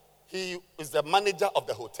 he is the manager of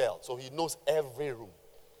the hotel, so he knows every room.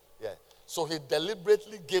 Yeah. So he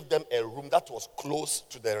deliberately gave them a room that was close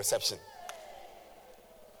to the reception.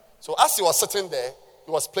 So as he was sitting there,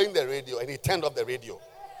 he was playing the radio, and he turned off the radio.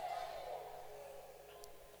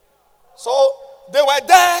 So they were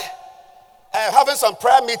there having some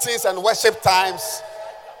prayer meetings and worship times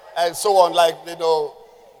and so on. Like,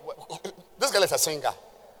 this girl is a singer.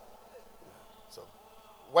 So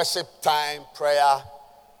worship time, prayer,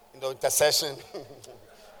 intercession.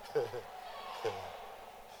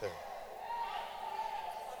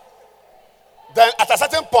 Then at a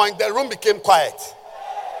certain point, the room became quiet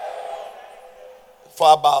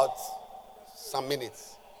for about some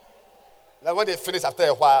minutes. Then when they finished after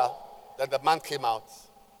a while, then the man came out,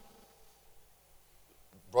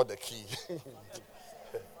 brought the key.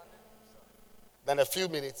 Then a few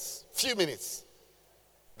minutes,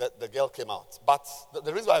 the girl came out. But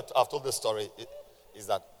the reason why I've told this story is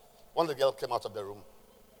that when the girl came out of the room,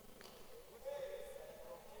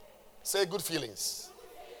 say good feelings.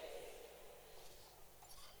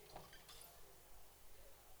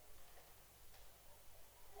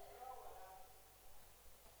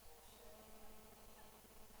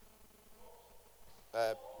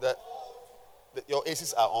 Your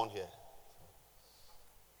ACs are on here.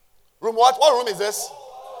 Room what? What room is this?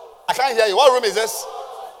 I can't hear you. What room is this?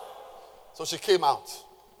 So she came out.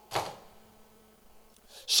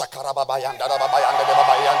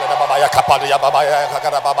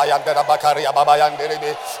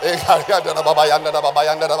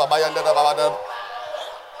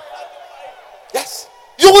 Yes.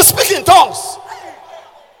 You will speak in tongues.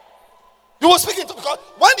 You will speak in tongues. Because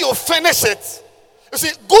when you finish it, you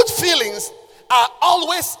see, good feelings are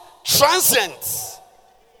always transient.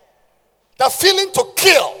 The feeling to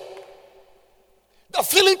kill, the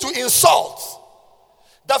feeling to insult,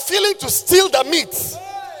 the feeling to steal the meat,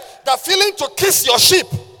 the feeling to kiss your sheep,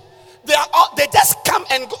 they just come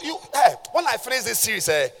and go. When I finish this series,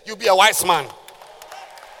 you'll be a wise man.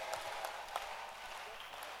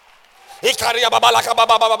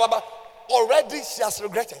 Already she has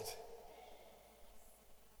regretted.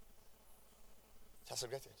 She has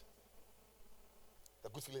regretted. The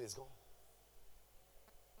good feeling is gone.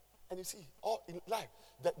 And you see, all in life,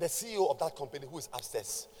 the CEO of that company who is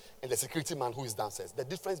upstairs and the security man who is downstairs, the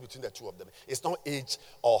difference between the two of them is not age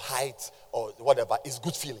or height or whatever, it's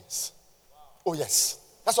good feelings. Oh yes.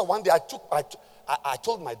 That's why one day I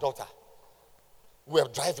told my daughter, we were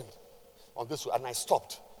driving on this road and I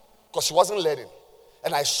stopped because she wasn't learning.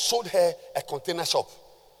 And I showed her a container shop.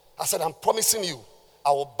 I said, I'm promising you,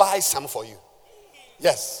 I will buy some for you.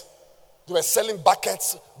 Yes. They were selling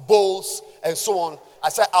buckets, bowls, and so on. I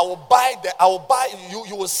said, I will buy,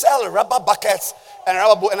 you will sell rubber buckets and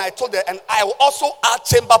rubber bowl. And I told her, and I will also add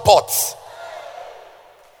chamber pots.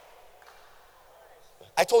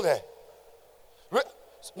 I told her,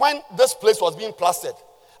 when this place was being plastered,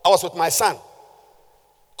 I was with my son.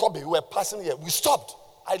 Kobe, we were passing here. We stopped.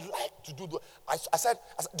 I'd like to do I said,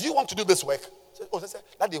 do you want to do this work? She said,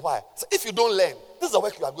 Daddy, why? I said, if you don't learn, this is the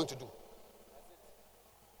work you are going to do.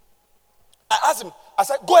 I asked him, I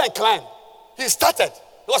said, go and climb. He started.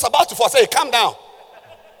 He was about to fall. I said, calm down.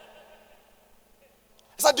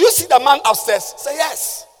 I said, do you see the man upstairs? He said,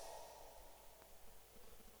 yes.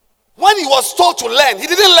 When he was told to learn, he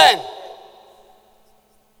didn't learn.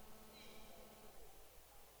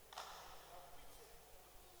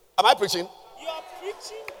 Am I preaching? You are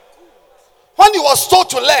preaching. When he was told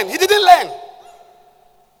to learn, he didn't learn.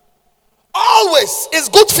 Always, it's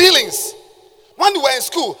good feelings. When we were in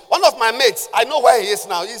school, one of my mates, I know where he is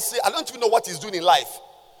now. I don't even know what he's doing in life.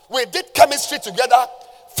 We did chemistry together,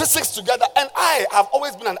 physics together, and I have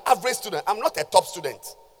always been an average student. I'm not a top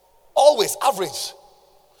student. Always average.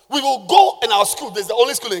 We will go in our school. There's the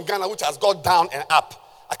only school in Ghana which has gone down and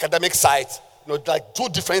up. Academic side, like two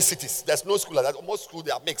different cities. There's no school like that. Most schools,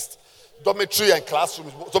 they are mixed. Dormitory and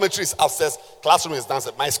classrooms. Dormitory is upstairs, classroom is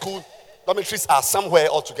downstairs. My school, dormitories are somewhere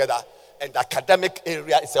altogether, and the academic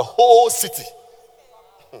area is a whole city.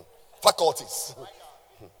 Faculties.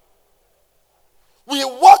 We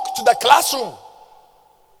walk to the classroom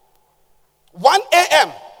 1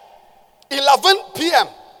 a.m., 11 p.m.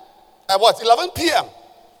 11 p.m.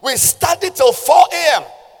 We study till 4 a.m.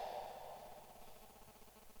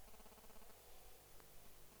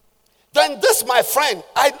 Then this, my friend,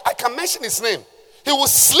 I can mention his name. He will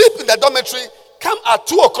sleep in the dormitory, come at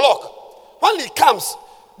 2 o'clock. When he comes,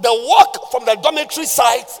 the walk from the dormitory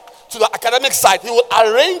side to the academic side, he will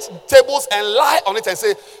arrange tables and lie on it and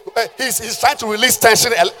say, he's trying to release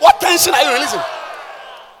tension. What tension are you releasing?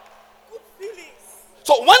 Good feelings.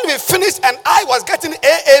 So when we finished and I was getting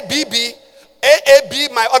AABB,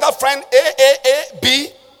 my other friend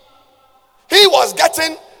AAAB, he was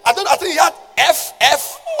getting, I think he had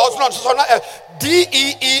FF, or not F,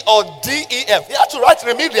 DEE or DEF. He had to write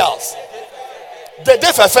remedials. They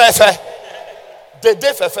did for.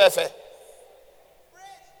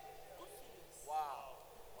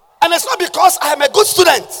 And it's not because I am a good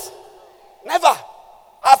student. Never.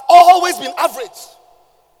 I've always been average.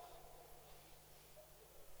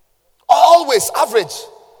 Always average.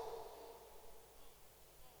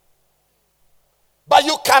 But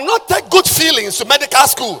you cannot take good feelings to medical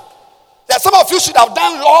school. There are some of you should have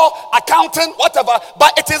done law, accounting, whatever,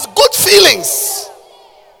 but it is good feelings.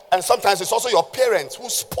 And sometimes it's also your parents who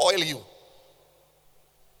spoil you.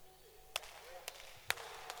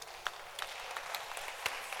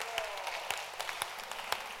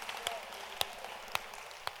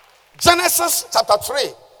 Genesis chapter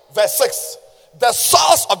 3, verse 6. The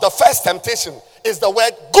source of the first temptation is the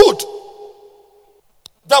word good.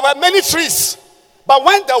 There were many trees, but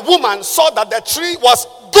when the woman saw that the tree was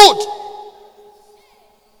good,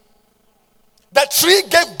 the tree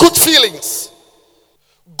gave good feelings.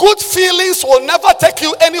 Good feelings will never take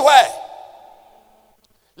you anywhere.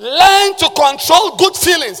 Learn to control good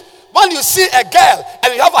feelings. When you see a girl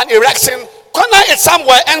and you have an erection, corner it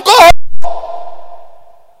somewhere and go home.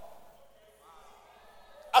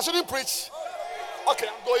 I shouldn't preach. Okay,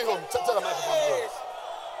 I'm going home. Tell the microphone.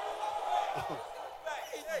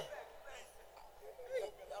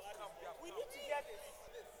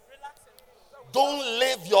 Don't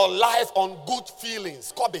live your life on good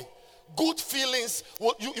feelings. Kobe, good feelings.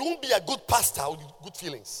 You won't be a good pastor with good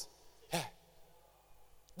feelings. Yeah.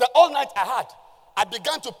 The all night I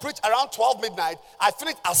began to preach around 12 midnight. I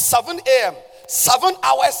finished at 7 a.m. 7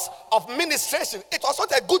 hours of ministration. It was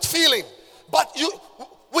not a good feeling. But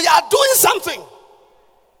we are doing something.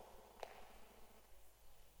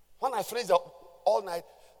 When I finished all night,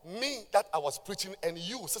 me that I was preaching and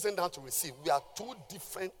you sitting down to receive, we are two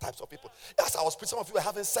different types of people. As I was preaching, some of you were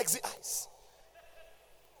having sexy eyes.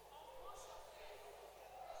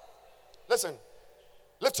 Listen,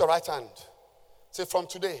 lift your right hand. Say, from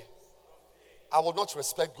today, I will not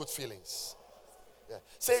respect good feelings. Yeah.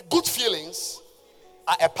 Say, good feelings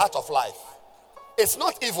are a part of life. It's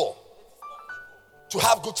not evil to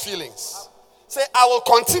have good feelings. Say, I will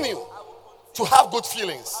continue to have good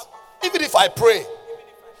feelings. Even if I pray.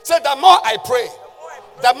 Say, the more I pray,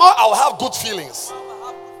 the more I will have good feelings.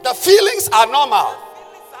 The feelings are normal,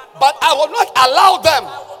 but I will not allow them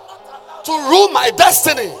to rule my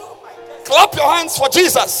destiny. Clap your hands for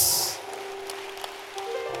Jesus.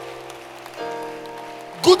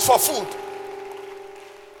 Good for food.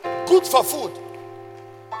 Good for food.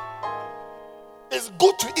 It's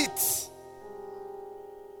good to eat.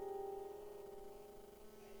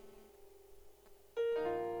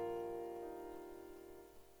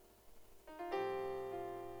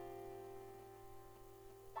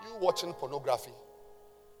 You watching pornography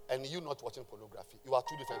and you not watching pornography, you are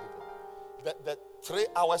two different people. The 3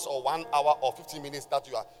 hours or 1 hour or 15 minutes that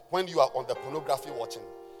you are, when you are on the pornography watching,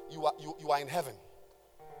 you are in heaven.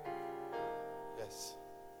 Yes.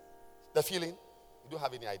 The feeling, you don't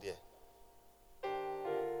have any idea.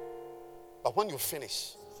 But when you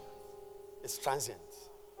finish, it's transient.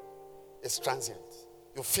 It's transient.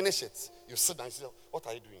 You finish it, you sit down and say, what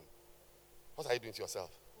are you doing? What are you doing to yourself?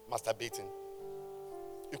 Masturbating.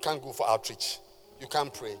 You can't go for outreach. You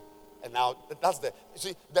can't pray. And now, that's the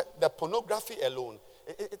pornography alone,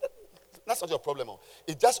 that's not your problem.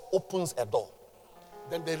 It just opens a door.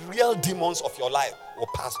 Then the real demons of your life will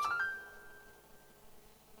pass through.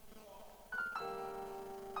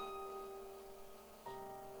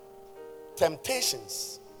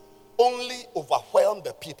 Temptations only overwhelm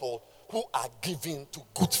the people who are given to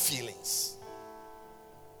good feelings.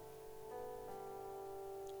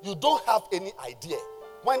 You don't have any idea.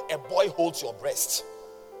 When a boy holds your breast,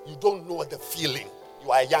 you don't know the feeling. You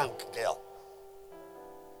are a young girl.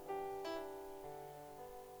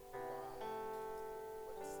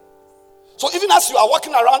 So even as you are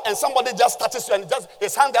walking around and somebody just touches you and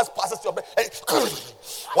his hand just passes your breast,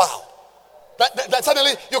 wow. Then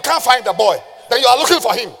suddenly you can't find the boy. Then you are looking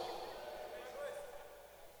for him.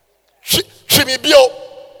 Chimibio.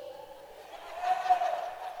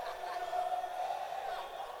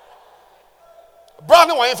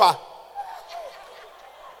 Brand wife.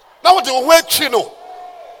 Now what do you wait chino?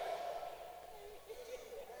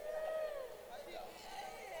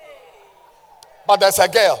 But there's a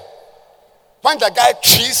girl. When the guy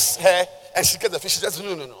cheats her and she gets the fish, she says,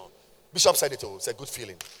 no. Bishop said it, it's a good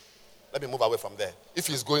feeling. Let me move away from there. If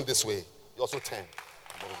he's going this way, you also turn.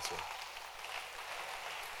 Go this way.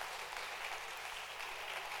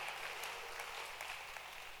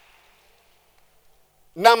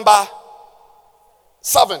 Number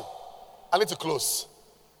 7. I need to close.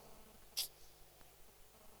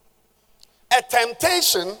 A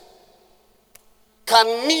temptation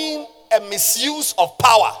can mean a misuse of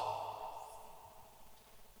power.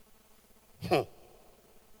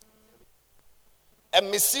 A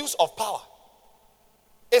misuse of power.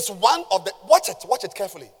 It's one of the, watch it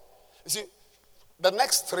carefully. You see, the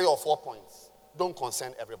next 3 or 4 points don't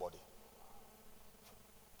concern everybody.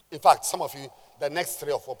 In fact, some of you, the next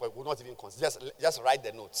 3 or 4 points will not even concern. Just write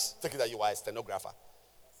the notes. Take it that you are a stenographer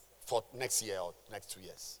for next year or next 2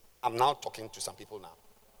 years. I'm now talking to some people now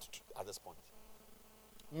at this point.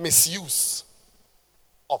 Misuse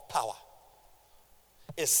of power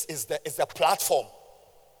is the platform.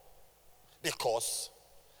 Because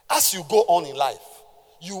as you go on in life,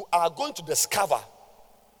 you are going to discover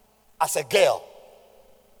as a girl,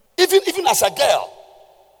 even as a girl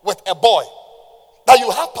with a boy, that you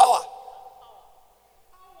have power.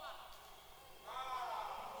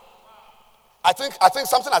 I think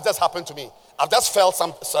something has just happened to me. I've just felt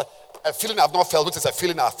a feeling I've not felt, which is a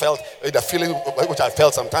feeling I felt, the feeling which I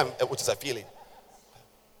felt sometime, which is a feeling.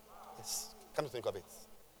 Yes. Come to think of it.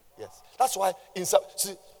 Yes. That's why in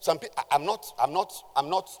some people, I'm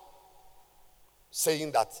not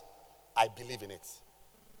saying that I believe in it.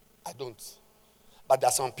 I don't. But there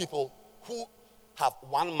are some people who have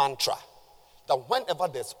one mantra that whenever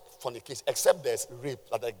there's fornication, except there's rape,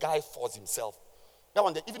 that the guy forced himself. That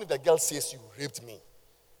one, even if the girl says you raped me,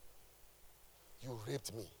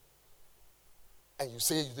 and you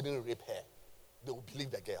say you didn't rape her, they will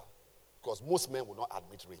believe the girl, because most men will not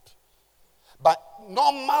admit rape. But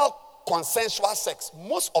normal consensual sex,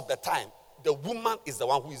 most of the time, the woman is the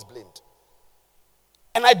one who is blamed.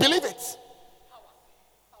 And I believe it.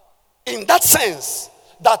 In that sense,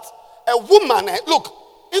 that a woman, look,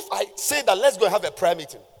 if I say that let's go and have a prayer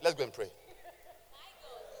meeting, let's go and pray.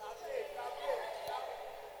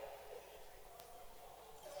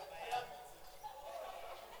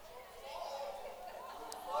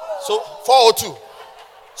 So, 402.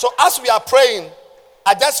 So as we are praying,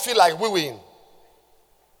 I just feel like we win.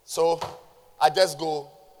 So I just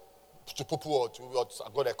go to Pupu or I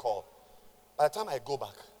got a call. By the time I go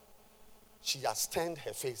back, she has turned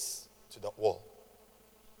her face to the wall.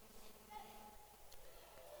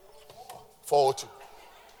 402.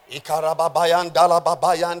 Hey,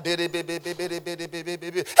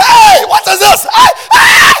 what is this?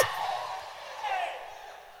 Hey!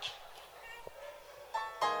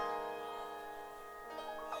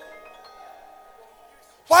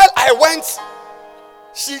 While I went,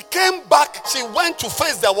 she came back, she went to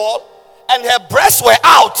face the wall, and her breasts were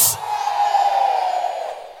out.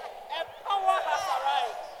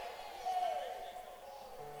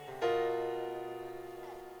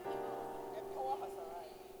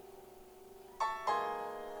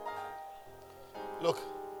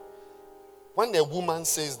 when a woman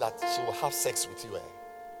says that she will have sex with you,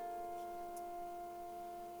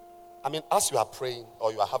 I mean, as you are praying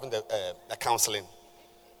or you are having the counseling,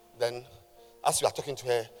 then as you are talking to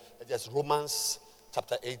her, there's Romans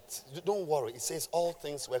chapter 8. Don't worry, it says all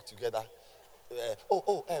things work together.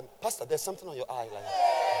 Pastor, there's something on your eye.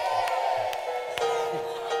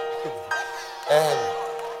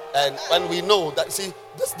 And when we know that, see,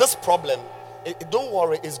 this problem, don't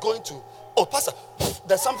worry, is going to, Pastor,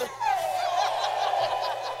 there's something.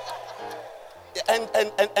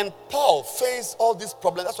 And Paul faced all these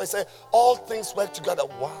problems. That's why I say all things work together.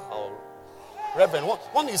 Wow. Reverend,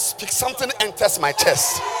 when you speak, something enters my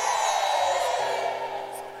chest.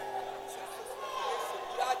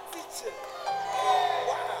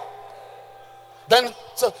 Then,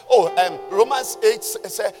 Romans 8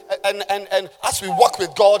 says, and as we walk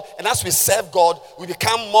with God and as we serve God, we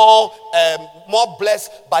become more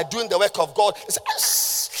blessed by doing the work of God.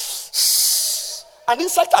 An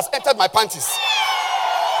insect has entered my panties.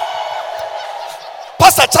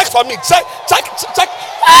 Pastor, check for me. Check.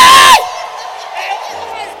 Hey!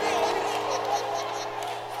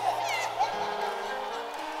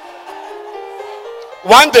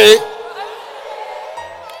 One day,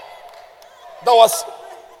 there was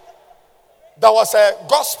a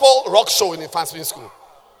gospel rock show in Infantsman School.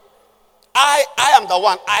 I am the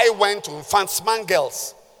one. I went to Infantsman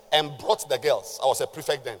Girls and brought the girls. I was a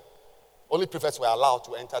prefect then. Only prefects were allowed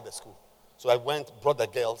to enter the school. So I brought the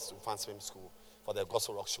girls to Infantsman School for the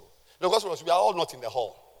gospel rock show. The gospel rock show, we are all not in the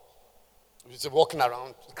hall. We were walking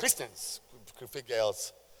around, Christians, prefect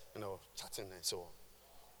girls, chatting and so on.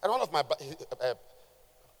 And one of my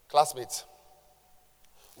classmates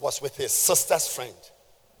was with his sister's friend.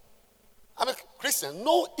 I'm a Christian,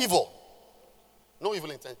 no evil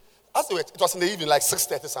intent. It was in the evening, like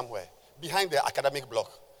 6:30 somewhere, behind the academic block.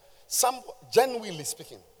 Genuinely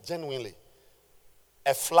speaking,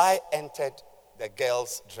 a fly entered the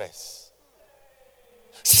girl's dress.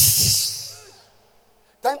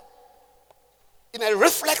 Then, in a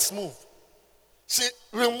reflex move, she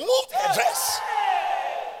removed her dress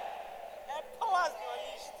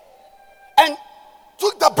and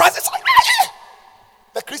took the bracelets.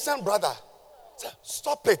 The Christian brother said,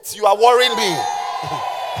 "Stop it, you are worrying me."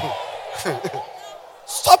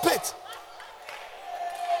 Stop it.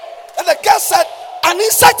 And the girl said, "An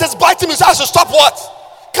insect is biting me, so I should stop what?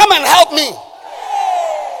 Come and help me."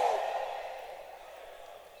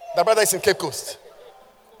 The brother is in Cape Coast.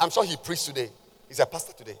 I'm sure he preached today. He's a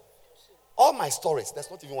pastor today. All my stories, there's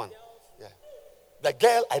not even one. Yeah. The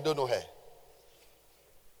girl, I don't know her.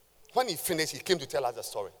 When he finished, he came to tell us the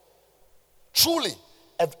story. Truly,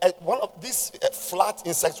 one of these flat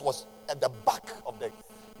insects was at the back of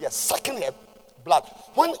sucking her blood.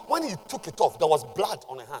 When he took it off, there was blood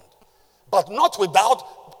on her hand. But not without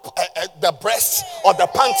the breasts or the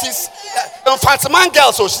panties. Infantsman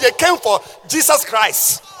girl, so she came for Jesus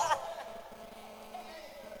Christ.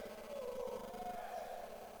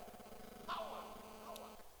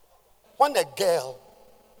 When a girl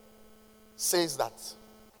says that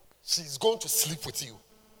she's going to sleep with you,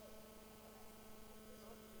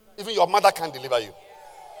 even your mother can't deliver you.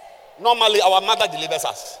 Normally, our mother delivers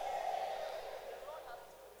us.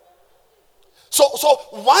 So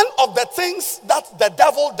one of the things that the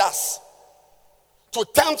devil does to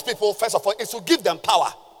tempt people, first of all, is to give them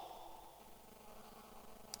power.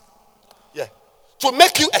 Yeah. To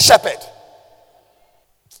make you a shepherd.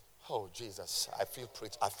 Oh, Jesus. I feel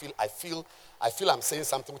I'm saying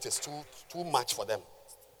something which is too much for them.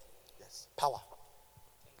 Yes. Power.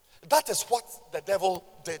 That is what the devil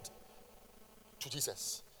did to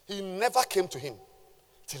Jesus. He never came to him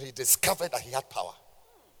till he discovered that he had power.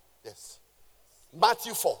 Yes.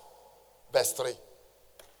 Matthew 4, verse 3.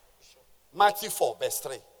 Matthew 4, verse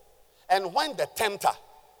 3. And when the tempter,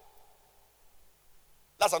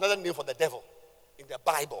 that's another name for the devil in the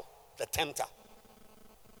Bible, the tempter.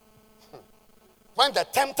 When the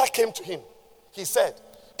tempter came to him, he said,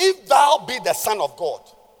 "If thou be the Son of God,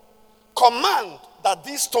 command that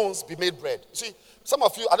these stones be made bread." You see, some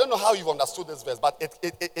of you, I don't know how you've understood this verse, but it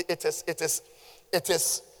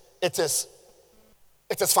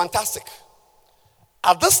is fantastic.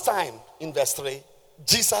 At this time, in verse 3,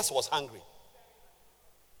 Jesus was hungry.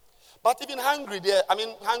 But even hungry, you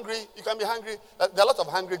can be hungry. There are a lot of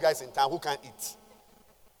hungry guys in town who can't eat.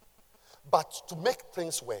 But to make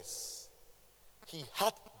things worse, he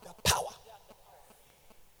had the power.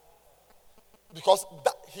 Because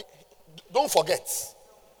don't forget,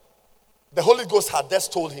 the Holy Ghost had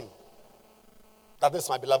just told him that this is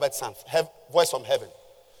my beloved son, voice from heaven.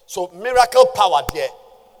 So miracle power there,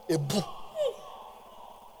 a boo.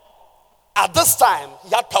 At this time, he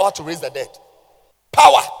had power to raise the dead.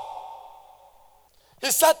 Power. He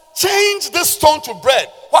said, change this stone to bread.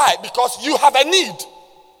 Why? Because you have a need.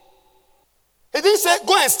 He didn't say,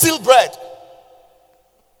 go and steal bread.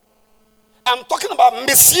 I'm talking about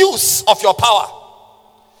misuse of your power.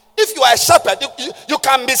 If you are a shepherd, you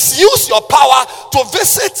can misuse your power to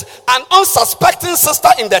visit an unsuspecting sister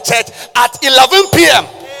in the church at 11 p.m.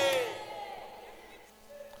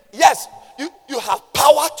 Yes, you have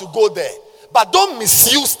power to go there, but don't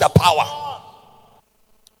misuse the power.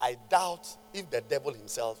 I doubt if the devil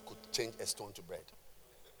himself could change a stone to bread.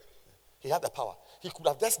 He had the power. He could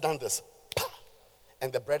have just done this,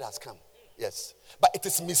 and the bread has come. Yes, but it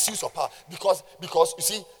is misuse of power because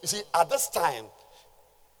you see at this time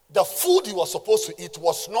the food he was supposed to eat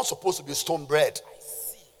was not supposed to be stone bread.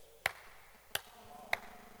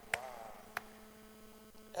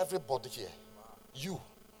 Everybody here, you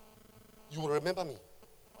will remember me.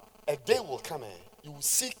 A day will come and you will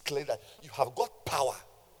see clearly that you have got power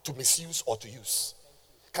to misuse or to use.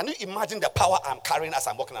 Can you imagine the power I'm carrying as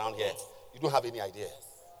I'm walking around here? You don't have any idea.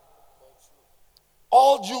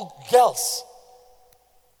 All you girls,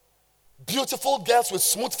 beautiful girls with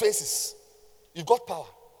smooth faces, you've got power.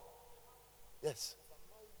 Yes.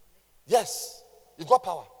 Yes, you've got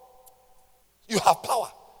power. You have power.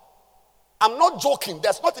 I'm not joking.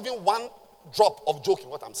 There's not even one drop of joking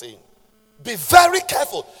what I'm saying. Be very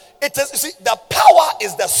careful. It is, you see, the power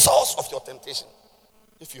is the source of your temptation.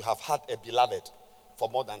 If you have had a beloved for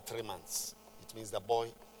more than 3 months, it means the boy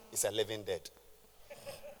is a living dead.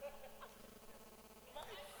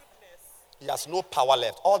 He has no power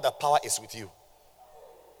left. All the power is with you.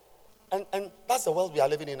 And that's the world we are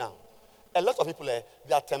living in now. A lot of people,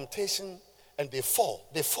 they are temptation and they fall.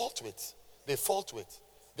 They fall to it. They fall to it.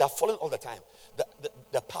 They are falling all the time.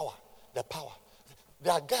 The power.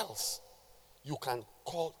 There are girls you can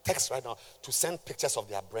call, text right now to send pictures of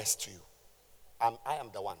their breasts to you. I am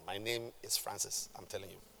the one. My name is Francis. I'm telling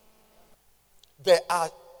you. There are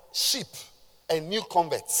sheep and new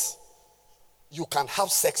converts you can have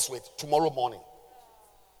sex with tomorrow morning.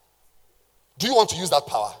 Do you want to use that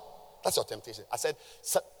power? That's your temptation. I said,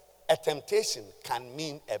 a temptation can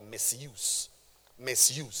mean a misuse.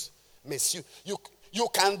 Misuse. You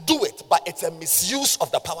can do it, but it's a misuse of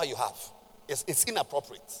the power you have. It's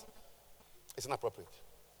inappropriate. It's inappropriate.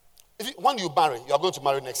 When you marry, you are going to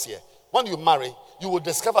marry next year. When you marry, you will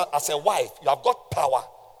discover as a wife, you have got power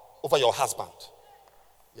over your husband.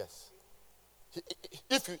 Yes.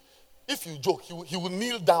 If you joke, he will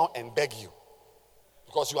kneel down and beg you.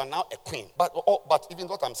 Because you are now a queen. But even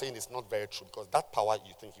what I'm saying is not very true. Because that power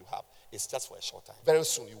you think you have is just for a short time. Very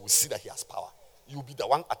soon you will see that he has power. You will be the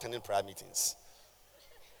one attending prayer meetings.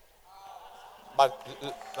 But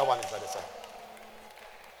that one is by the side.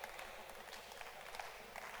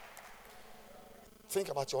 Think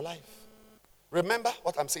about your life. Remember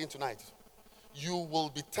what I'm saying tonight. You will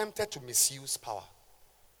be tempted to misuse power.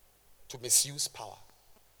 To misuse power.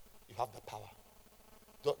 You have the power.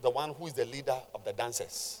 The one who is the leader of the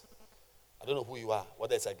dancers. I don't know who you are,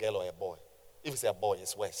 whether it's a girl or a boy. If it's a boy,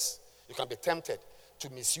 it's worse. You can be tempted to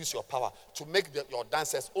misuse your power, to make your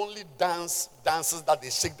dancers only dances that they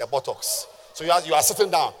shake the buttocks. So you are sitting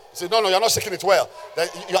down. You say, no, you're not shaking it well.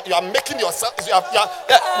 You are making yourself, because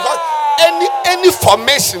any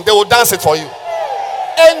formation, they will dance it for you.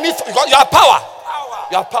 You have power.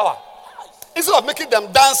 You have power. Instead of making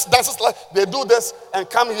them dances like they do this and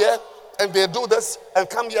come here, and they do this and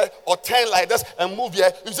come here, or turn like this and move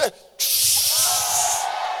here, you say, shh.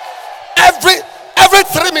 Every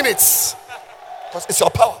 3 minutes. Because it's your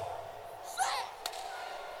power.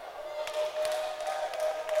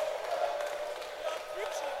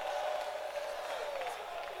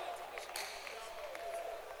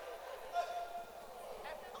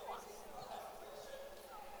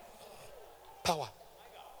 Power.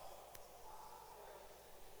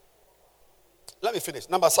 Let me finish.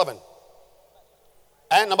 Number 7.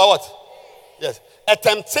 And number what? Yes. A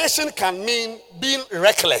temptation can mean being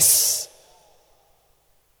reckless.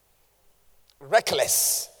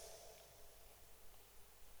 Reckless.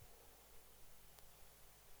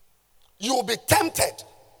 You will be tempted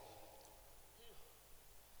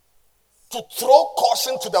to throw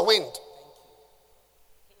caution to the wind.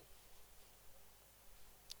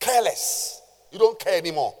 Careless. You don't care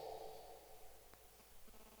anymore.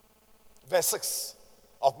 Verse 6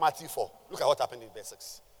 of Matthew 4. Look at what happened in verse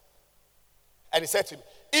 6. And he said to him,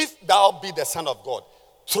 if thou be the Son of God,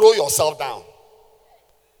 throw yourself down.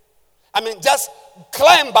 I mean, just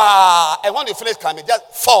climb, and when you finish climbing, just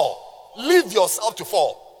fall. Leave yourself to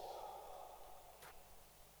fall.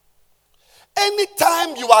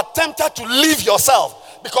 Anytime you are tempted to leave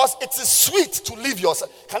yourself, Because it is sweet to leave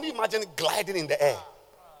yourself. Can you imagine gliding in the air?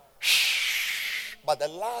 But the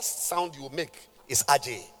last sound you make is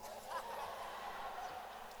Ajay.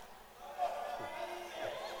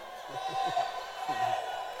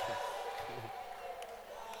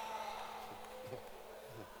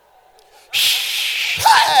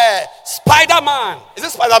 Hey, Spider-Man. Is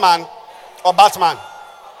it Spider-Man or Batman?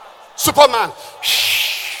 Superman.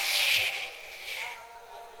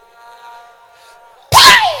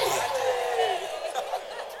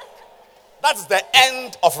 That's the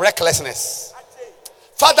end of recklessness.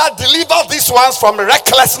 Father, deliver these ones from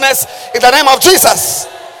recklessness in the name of Jesus.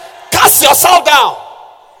 Cast yourself down.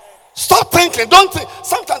 Stop thinking. Don't think.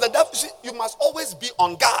 Sometimes the devil, you must always be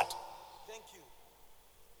on guard. Thank you.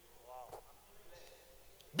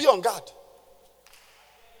 Be on guard.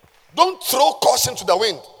 Don't throw caution to the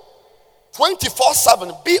wind.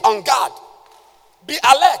 24/7, be on guard. Be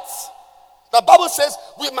alert. The Bible says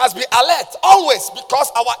we must be alert always,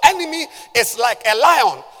 because our enemy is like a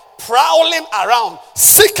lion prowling around,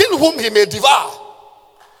 seeking whom he may devour.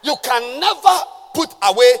 You can never put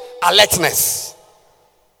away alertness.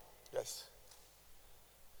 Yes.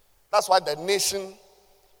 That's why the nation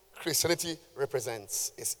Christianity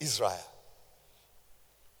represents is Israel.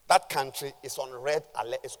 That country is on red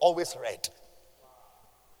alert. It's always red.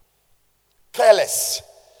 Careless.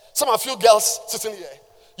 Some of you girls sitting here,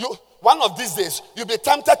 one of these days, you'll be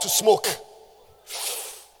tempted to smoke.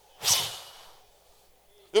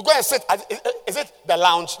 You go and sit. Is it the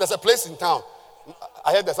lounge? There's a place in town.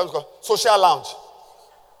 I heard there's something called Social Lounge.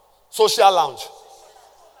 Social Lounge.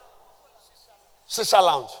 Social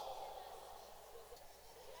Lounge.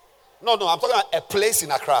 No, I'm talking about a place in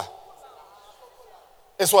Accra.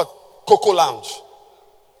 It's what? Coco Lounge.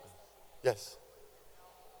 Yes.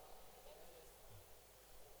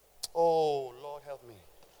 Oh, Lord help me.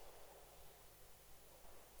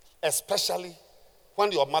 Especially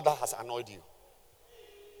when your mother has annoyed you.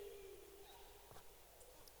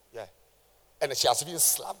 Yeah. And she has even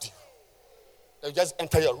slapped you. You just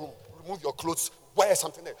enter your room, remove your clothes, wear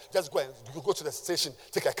something there. Just go and you go to the station,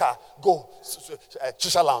 take a car, go.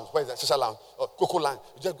 Shisha Lounge. Where is that? Shisha Lounge. Or Coco Lounge.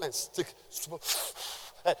 You just go and stick.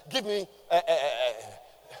 Give me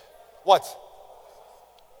what?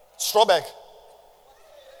 Strawberry.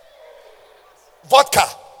 Vodka.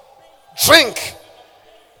 Drink.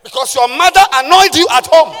 Because your mother annoyed you at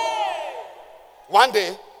home. One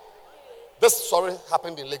day, this story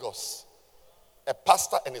happened in Lagos. A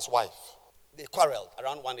pastor and his wife, they quarreled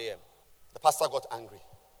around 1 a.m. The pastor got angry.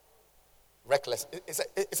 Reckless.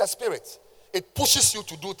 It's a spirit. It pushes you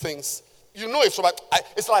to do things. You know it's like,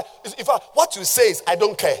 what you say is, I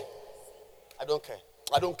don't care. I don't care.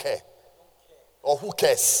 I don't care. Or who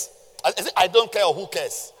cares? Is it I don't care or who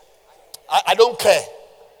cares? I don't care.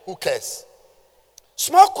 Who cares?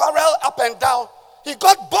 Small quarrel up and down. He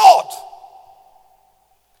got bored.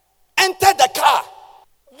 Entered the car.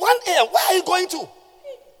 1 a.m. Where are you going to?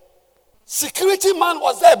 Security man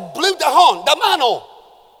was there. Blew the horn. The man,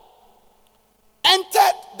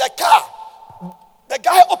 entered the car. The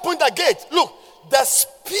guy opened the gate. Look, the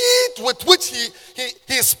speed with which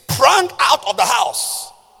he sprang out of the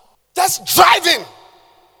house. Just driving.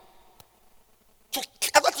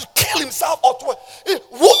 To kill himself or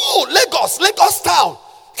Lagos town.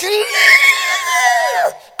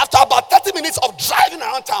 After about 30 minutes of driving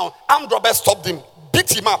around town, armed robbers stopped him,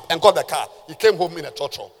 beat him up, and got the car. He came home in a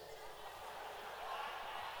torture.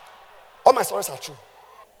 All my stories are true.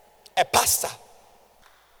 A pastor.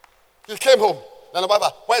 He came home. Then the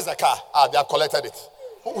Bible, where's the car? They have collected it.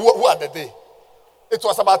 Who are they? It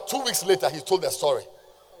was about 2 weeks later he told the story.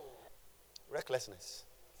 Recklessness.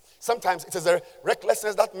 Sometimes it is a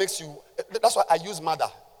recklessness that makes you. That's why I use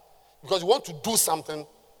mother. Because you want to do something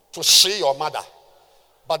to shame your mother.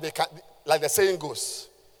 But they can, like the saying goes,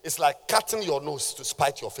 it's like cutting your nose to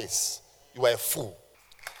spite your face. You are a fool.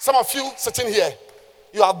 Some of you sitting here,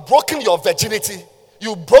 you have broken your virginity.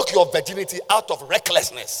 You broke your virginity out of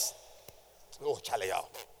recklessness. Oh, Charlie,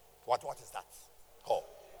 what is that? Oh.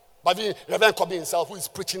 But the Reverend Kobe himself, who is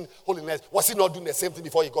preaching holiness, was he not doing the same thing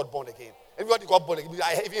before he got born again? Everybody got born again.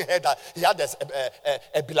 I even heard that he had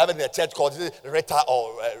a beloved in the church called Rita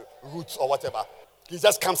or Ruth or whatever. He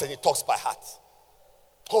just comes and he talks by heart.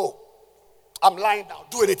 Oh, I'm lying down.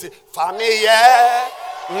 Do anything.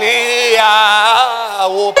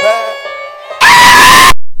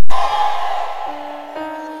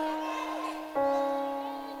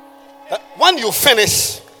 When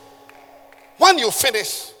you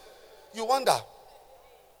finish, you wonder,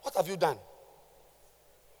 what have you done?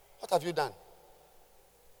 What have you done?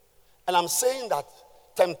 And I'm saying that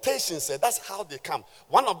temptations, that's how they come.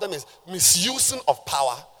 One of them is misusing of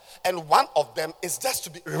power, and one of them is just to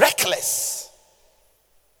be reckless.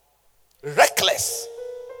 Reckless.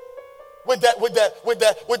 With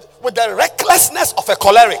the recklessness of a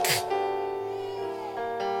choleric.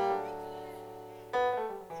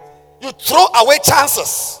 You throw away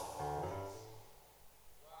chances.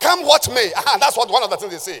 Come what may. That's what one of the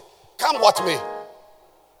things they say. Come what may.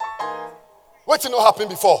 What did not happen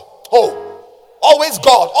before? Oh. Always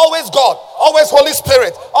God, always God, always Holy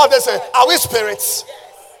Spirit. Oh, they say, are we spirits? Yes.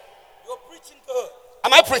 You're preaching good.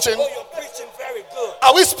 Am I preaching? Oh, you're preaching very good.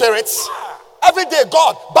 Are we spirits? Every day,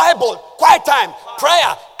 God, Bible, quiet time,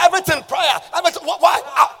 prayer, everything prayer. Everything, why?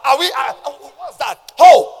 Are we? What's that?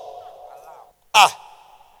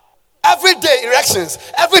 Everyday erections.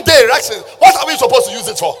 Everyday erections. What are we supposed to use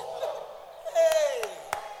it for?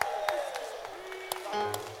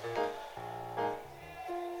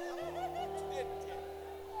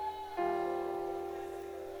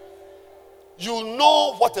 You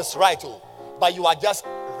know what is right, but you are just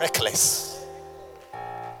reckless.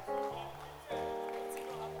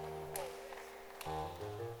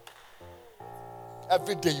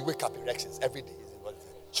 Every day you wake up erections. Every day.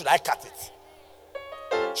 Should I cut it?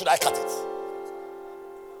 Should I cut it?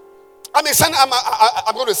 I'm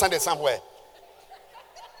going to send it somewhere.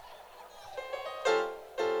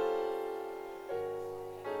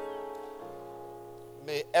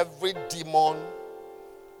 May every demon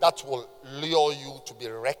that will lure you to be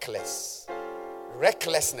reckless.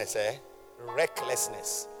 Recklessness,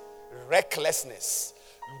 Recklessness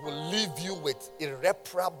will leave you with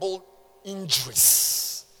irreparable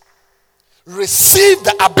injuries. Receive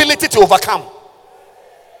the ability to overcome.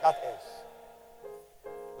 That is.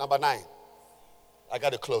 Number 9. I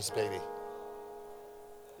got to close, baby.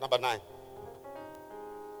 Number 9.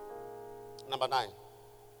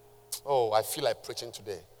 Oh, I feel like preaching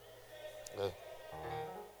today.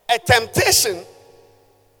 A temptation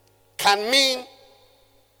can mean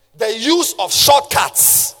the use of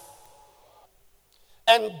shortcuts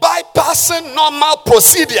and bypassing normal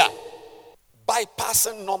procedure.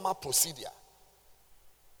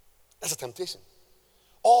 That's a temptation.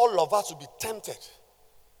 All of us will be tempted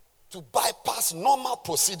to bypass normal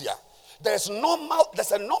procedure. There's a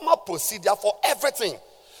normal procedure for everything.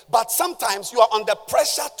 But sometimes you are under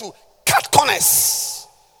pressure to cut corners.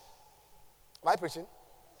 Am I preaching?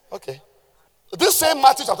 Okay. This same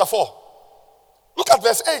Matthew chapter 4. Look at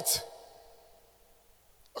verse 8.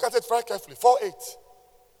 Look at it very carefully. 4:8.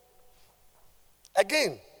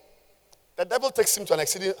 Again, the devil takes him to an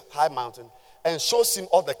exceeding high mountain and shows him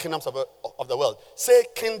all the kingdoms of the world. Say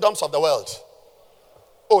kingdoms of the world.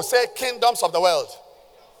 Oh, say kingdoms of the world.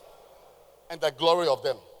 And the glory of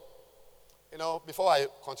them. You know, before I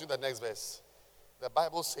continue the next verse, the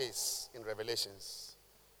Bible says in Revelations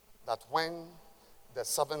that when the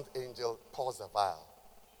seventh angel pours the vial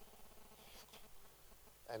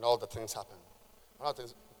and all the things happen, one of the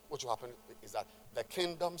things which will happen is that the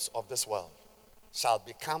kingdoms of this world shall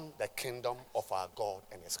become the kingdom of our God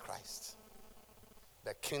and his Christ.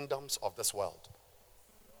 The kingdoms of this world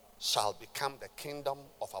shall become the kingdom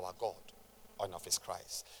of our God and of his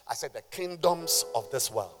Christ. I said the kingdoms of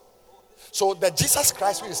this world. So the Jesus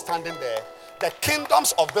Christ who is standing there, the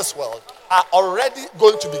kingdoms of this world are already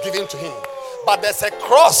going to be given to him. But there's a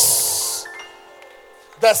cross,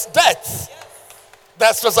 there's death,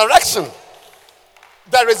 there's resurrection,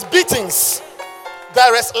 there is beatings,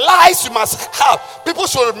 there is lies you must have. People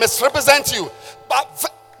should misrepresent you. But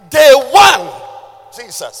day one,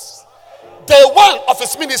 Jesus, day one of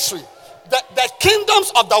his ministry, the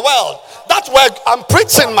kingdoms of the world, that's where I'm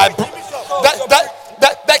preaching my book.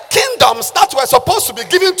 The kingdoms that were supposed to be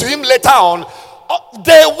given to him later on,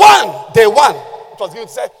 day one, it was given.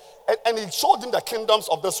 Said, and he showed him the kingdoms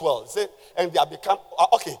of this world. Say, and they have become,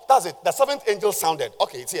 okay, that's it. The seventh angel sounded.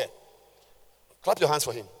 Okay, it's here. Clap your hands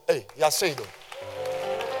for him. Hey, he has changed.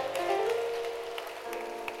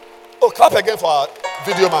 Oh, clap again for our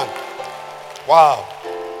video man. Wow.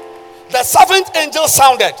 The seventh angel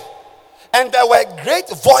sounded, and there were great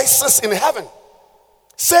voices in heaven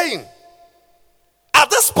saying, at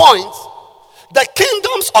this point, the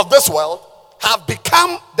kingdoms of this world have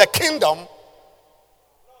become the kingdom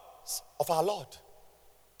of our Lord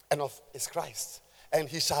and of his Christ, and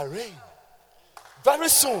he shall reign. Very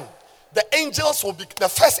soon, the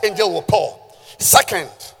first angel will pour, second,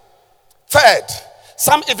 third.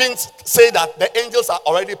 Some even say that the angels are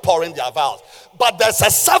already pouring their vials. But there's a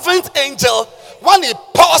seventh angel. When he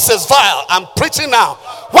pours his vial, I'm preaching now.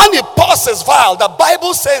 When he pours his vial, the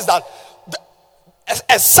Bible says that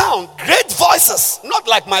a sound, great voices, not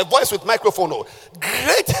like my voice with microphone, no,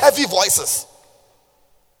 great heavy voices.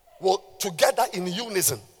 will together in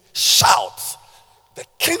unison shout, the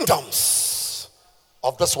kingdoms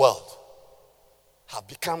of this world have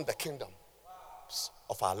become the kingdoms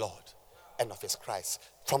of our Lord and of his Christ.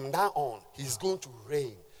 From now on, he's going to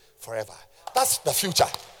reign forever. That's the future.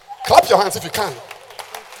 Clap your hands if you can.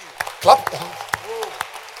 Clap your hands.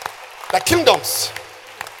 The kingdoms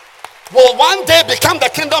will one day become the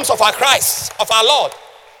kingdoms of our Christ, of our Lord.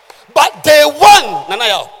 But day one,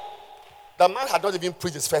 Nanaya, the man had not even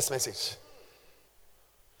preached his first message.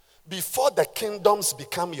 Before the kingdoms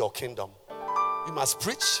become your kingdom, you must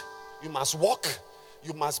preach, you must walk,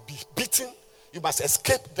 you must be beaten, you must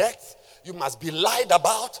escape death, you must be lied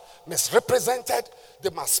about, misrepresented, they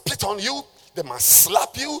must spit on you, they must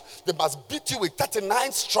slap you, they must beat you with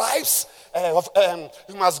 39 stripes,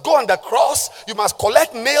 you must go on the cross, you must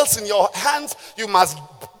collect nails in your hands, you must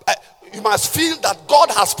feel that God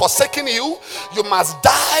has forsaken you, you must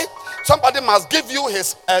die, somebody must give you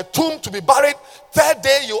his tomb to be buried. Third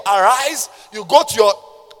day you arise, you go to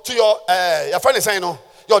your friend is saying,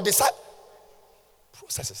 your disciple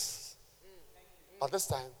processes. But this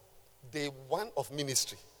time, day one of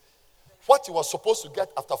ministry, what he was supposed to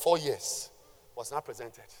get after 4 years was not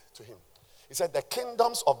presented to him. He said, the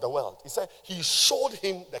kingdoms of the world. He said, he showed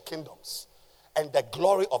him the kingdoms and the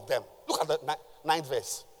glory of them. Look at the 9th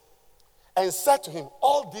verse. And said to him,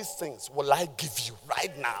 all these things will I give you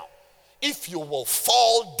right now, if you will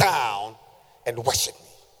fall down and worship me.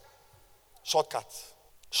 Shortcut.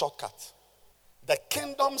 The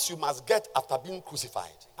kingdoms you must get after being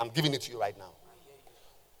crucified, I'm giving it to you right now.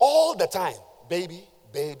 All the time, baby.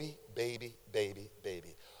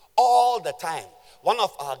 All the time. One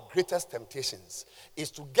of our greatest temptations is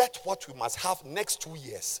to get what we must have next 2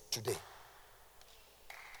 years today.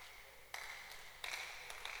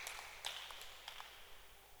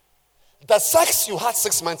 The sex you had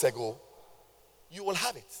 6 months ago, you will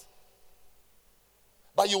have it.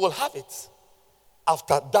 But you will have it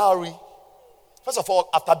after dowry. First of all,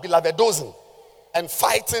 after beloved dozing and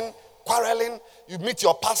fighting, quarreling. You meet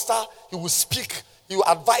your pastor, he will speak, he will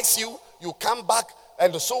advise you, you come back,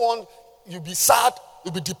 and so on. You'll be sad,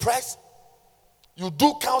 you'll be depressed. You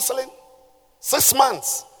do counseling. 6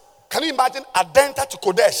 months. Can you imagine Adenta to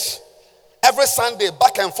Kodesh? Every Sunday,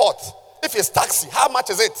 back and forth. If it's taxi, how much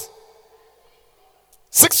is it?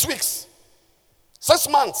 6 weeks. 6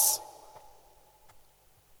 months.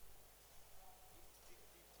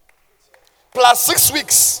 Plus 6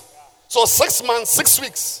 weeks. So 6 months, 6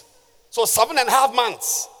 weeks. So 7.5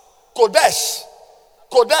 months. Kodesh.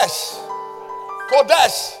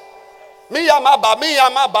 Miyamaba.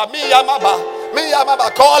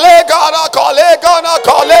 Kole gana. Kole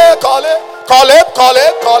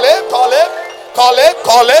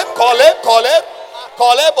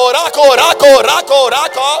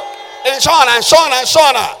rako. And Shona.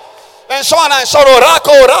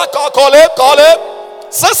 Rako. Kole.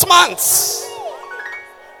 6 months.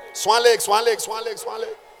 Swan leg.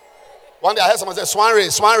 One day I heard someone say, swan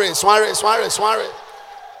race.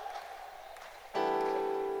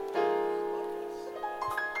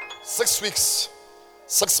 6 weeks,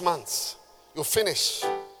 6 months, you finish,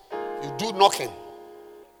 you do knocking,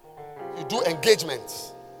 you do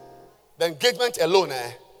engagement. The engagement alone,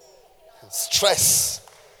 stress,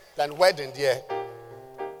 then wedding, dear.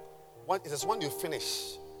 It is when you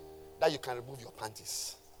finish that you can remove your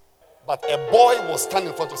panties. But a boy will stand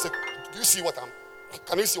in front and say, can you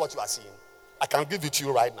see what you are seeing? I can give it to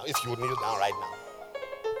you right now if you kneel down right now.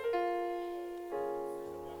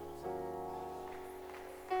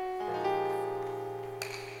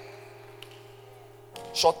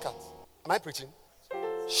 Shortcut. Am I preaching?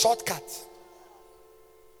 Shortcut.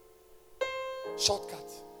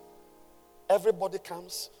 Everybody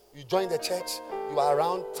comes, you join the church, you are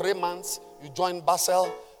around 3 months, you join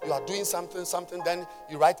Basel, you are doing something, then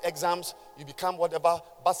you write exams, you become whatever,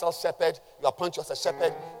 Basel shepherd, you appoint you as a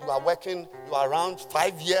shepherd, you are working, you are around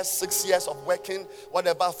 5 years, 6 years of working,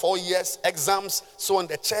 whatever, 4 years, exams, so in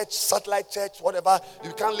the church, satellite church, whatever, you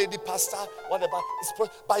become lady pastor, whatever.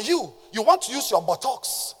 But you want to use your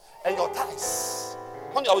buttocks and your thighs.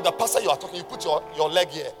 When you are with the pastor you are talking, you put your leg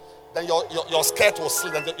here, then your skirt will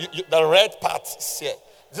slip, and the red part is here.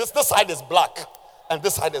 This side is black, and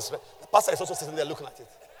this side is red. The pastor is also sitting there looking at it.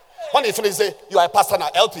 When he finishes, say, you are a pastor now,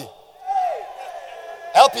 LP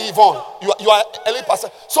Yvonne, you are a pastor.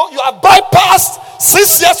 So you have bypassed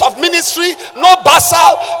 6 years of ministry, no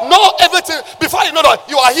basal, no everything. Before you know that,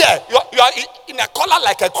 you are here. You are in a collar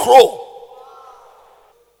like a crow.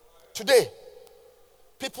 Today,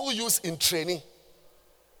 people use in training.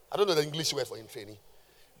 I don't know the English word for in training.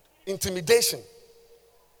 Intimidation.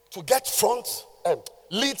 To get front,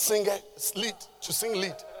 lead singer, to sing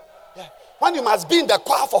lead. Yeah. When you must be in the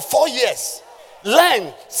choir for 4 years,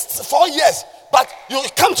 learn 4 years, but you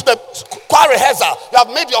come to the choir rehearsal, you have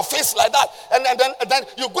made your face like that, and then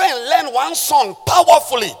you go and learn one song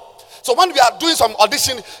powerfully. So when we are doing some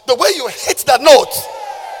audition, the way you hit the note,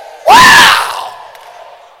 wow!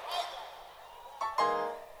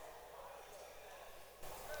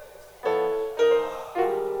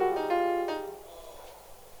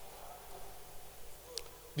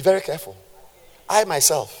 Be very careful. I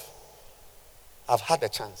myself have had a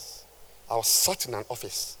chance. I was sat in an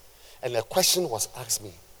office and a question was asked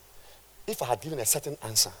me. If I had given a certain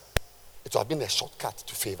answer, it would have been a shortcut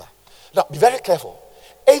to favor. Now, be very careful.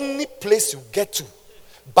 Any place you get to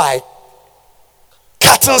by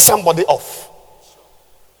cutting somebody off,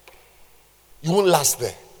 you won't last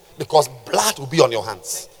there because blood will be on your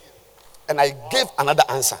hands. And I gave another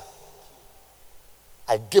answer.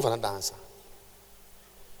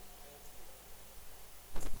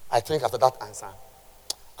 I think after that answer,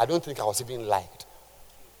 I don't think I was even liked.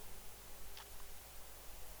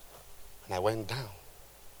 And I went down.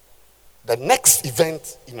 The next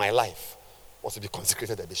event in my life was to be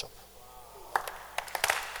consecrated a bishop.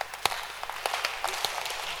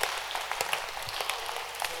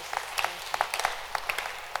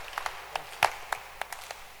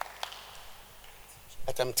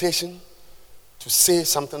 A temptation to say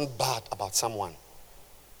something bad about someone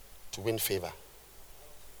to win favor.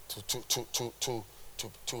 To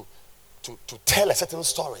tell a certain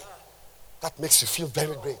story that makes you feel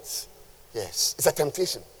very great. Yes, it's a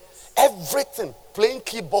temptation. Everything, playing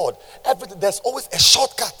keyboard, everything, there's always a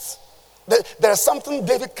shortcut. There is something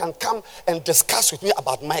David can come and discuss with me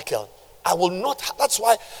about Michael. I will not, that's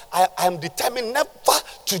why I am determined never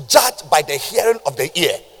to judge by the hearing of the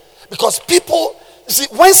ear. Because people, see,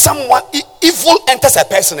 when someone evil enters a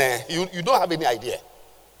person, you don't have any idea.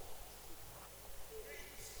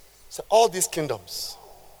 So all these kingdoms,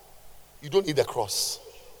 you don't need a cross.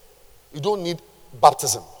 You don't need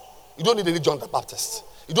baptism. You don't need any John the Baptist.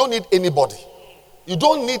 You don't need anybody. You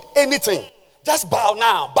don't need anything. Just bow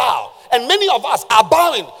now, bow. And many of us are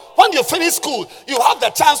bowing. When you finish school, you have the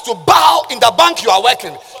chance to bow in the bank you are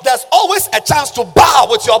working. There's always a chance to bow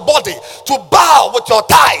with your body, to bow with your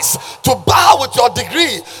ties, to bow with your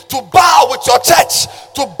degree, to bow with your church,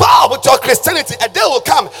 to bow with your Christianity. A day will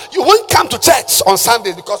come. You won't come to church on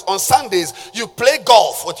Sundays because on Sundays you play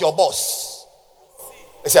golf with your boss.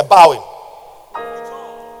 It's a bowing.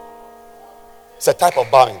 It's a type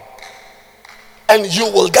of bowing. And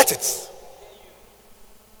you will get it.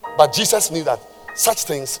 But Jesus knew that such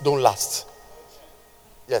things don't last.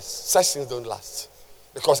 Yes, such things don't last.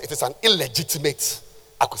 Because it is an illegitimate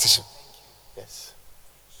acquisition. Yes.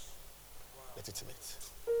 Legitimate.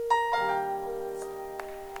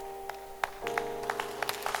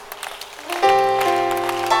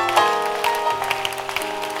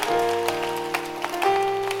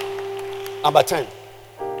 Number 10.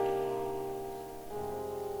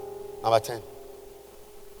 Number 10.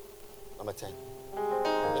 Number 10.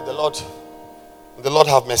 May the Lord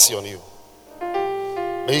have mercy on you.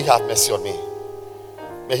 May He have mercy on me.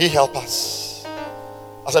 May He help us.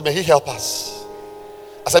 I said, may He help us.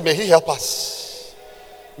 I said, may He help us.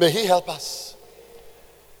 May He help us.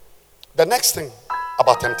 The next thing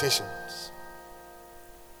about temptations.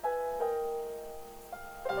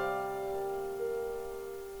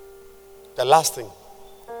 The last thing.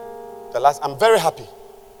 I'm very happy.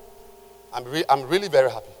 I'm really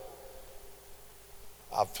very happy.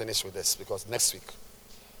 I've finished with this because next week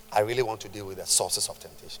I really want to deal with the sources of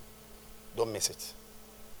temptation. Don't miss it.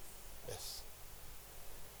 Yes.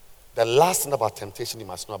 The last thing about temptation you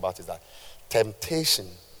must know about is that temptation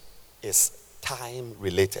is time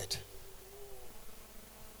related.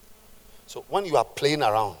 So when you are playing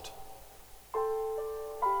around,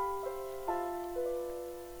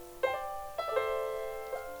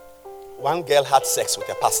 one girl had sex with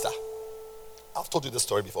a pastor. I've told you this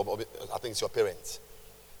story before, but I think it's your parents.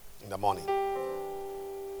 In the morning.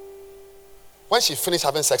 When she finished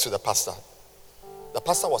having sex with the pastor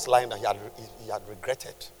was lying that he had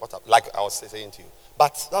regretted like I was saying to you.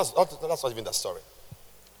 But that's not even the story.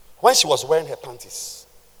 When she was wearing her panties,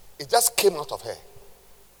 it just came out of her.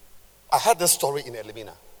 I heard this story in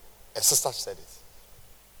Elimina. A sister said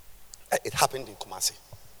it. It happened in Kumasi.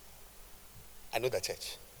 I know the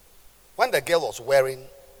church. When the girl was wearing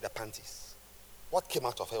the panties, what came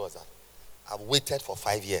out of her was that I've waited for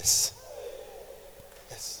 5 years.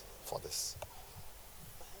 Yes, for this.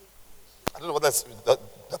 I don't know whether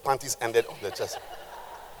the panties ended on the chest.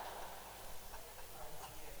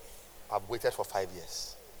 I've waited for 5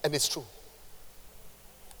 years. And it's true.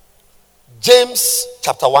 James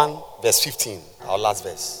chapter 1, verse 15, our last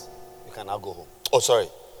verse. You can now go home. Oh, sorry.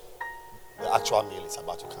 The actual meal is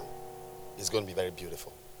about to come. It's going to be very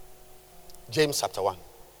beautiful. James chapter 1.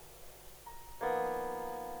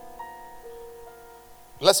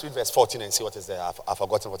 Let's read verse 14 and see what is there. I've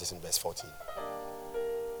forgotten what is in verse 14.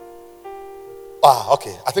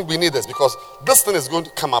 Okay. I think we need this because this thing is going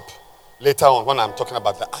to come up later on when I'm talking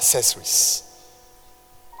about the accessories.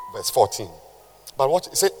 Verse 14. But what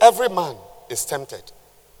it says, every man is tempted.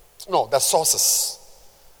 No, the sources.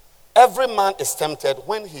 Every man is tempted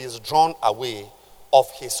when he is drawn away of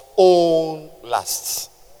his own lusts.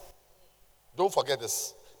 Don't forget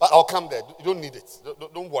this. But I'll come there. You don't need it.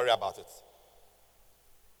 Don't worry about it.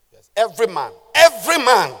 Yes. Every man,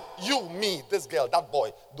 you, me, this girl, that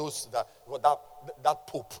boy, that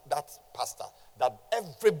pope, that pastor, that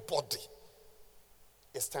everybody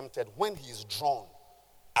is tempted when he is drawn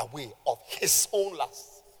away of his own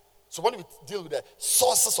lust. So when we deal with the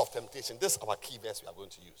sources of temptation, this is our key verse we are going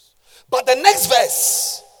to use. But the next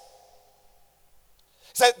verse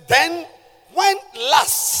said, then when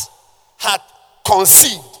lust had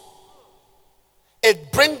conceived,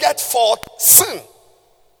 it bringeth forth sin.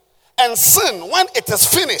 And sin, when it is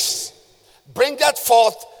finished, bringeth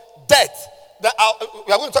forth death. We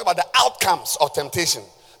are going to talk about the outcomes of temptation.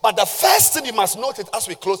 But the first thing you must notice as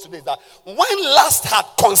we close today is that when lust had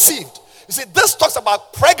conceived, you see, this talks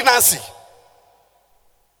about pregnancy.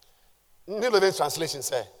 New Living Translation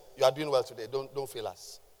says, you are doing well today. Don't fail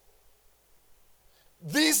us.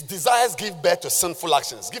 These desires give birth to sinful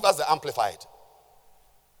actions. Give us the Amplified.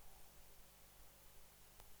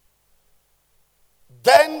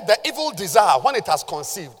 Then the evil desire, when it has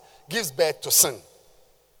conceived, gives birth to sin.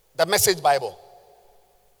 The Message Bible.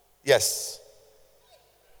 Yes.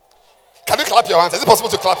 Can you clap your hands? Is it possible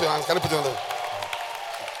to clap your hands? Can you put it on there?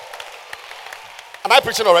 Am I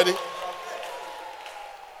preaching already?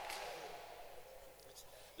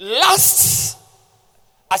 Lust.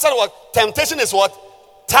 I said what? Temptation is what?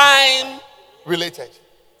 Time related.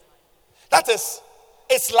 That is,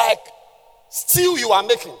 it's like stew you are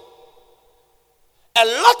making. A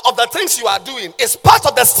lot of the things you are doing is part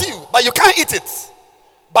of the stew, but you can't eat it.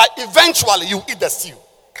 But eventually you eat the stew.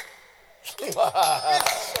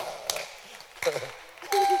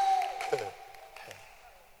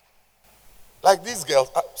 Like these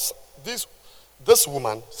girls, this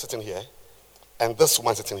woman sitting here, and this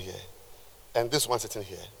woman sitting here, and this one sitting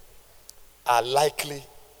here, are likely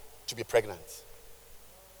to be pregnant.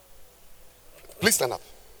 Please stand up.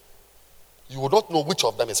 You will not know which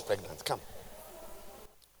of them is pregnant. Come.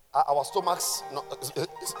 Our stomachs, no,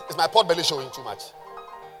 is my pot belly showing too much?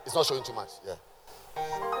 It's not showing too much. Yeah.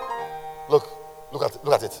 Look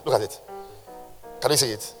at it. Can you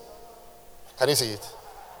see it? Can you see it?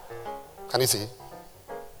 Can you see?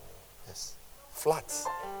 Yes. Flat.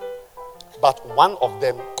 But one of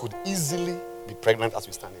them could easily be pregnant as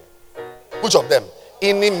we stand here. Which of them?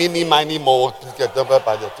 Any, mini, miny, more.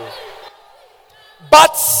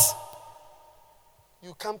 But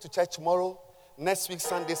you come to church tomorrow, next week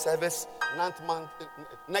Sunday service,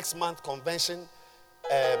 next month convention,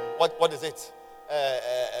 what is it?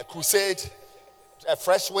 Crusade,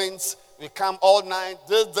 fresh winds. We come all night.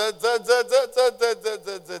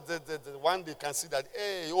 One day you can see that,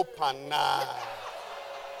 hey, open now.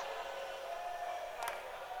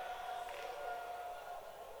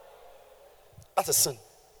 That's a sin.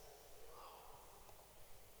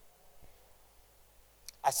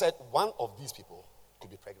 I said one of these people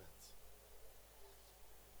could be pregnant.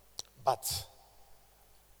 But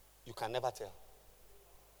you can never tell.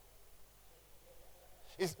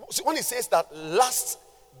 When he says that lust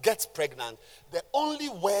gets pregnant, the only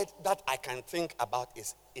word that I can think about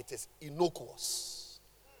is it is innocuous.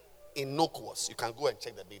 Innocuous. You can go and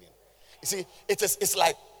check the meaning. You see, it's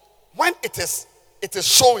like when it is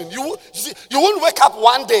showing. You won't wake up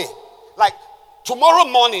one day. Like tomorrow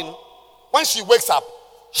morning, when she wakes up,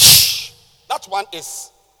 shh, that one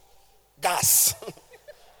is gas.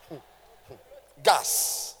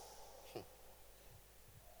 Gas.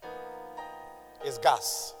 It's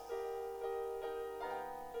gas.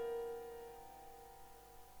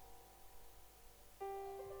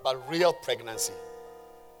 But real pregnancy,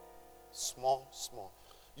 small.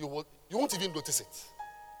 You won't even notice it.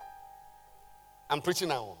 I'm preaching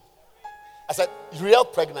now. I said, real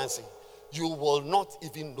pregnancy, you will not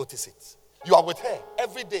even notice it. You are with her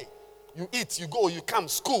every day. You eat, you go, you come,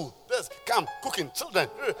 school, this, come, cooking, children.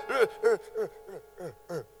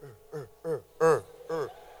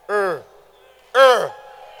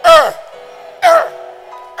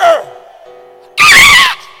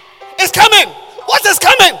 It's coming. What is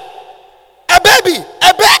coming? A baby.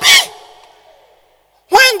 A baby?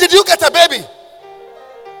 When did you get a baby?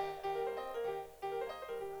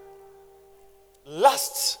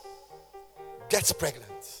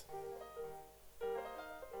 pregnant,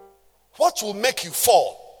 what will make you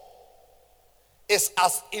fall is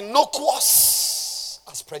as innocuous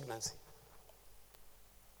as pregnancy.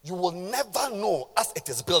 You will never know as it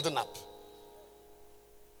is building up.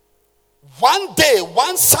 One day,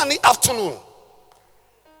 one sunny afternoon,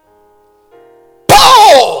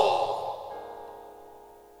 pow!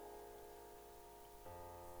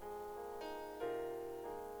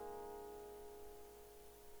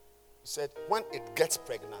 He said, when it gets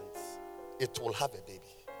pregnant, it will have a baby.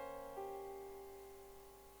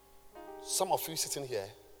 Some of you sitting here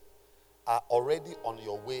are already on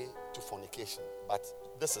your way to fornication, but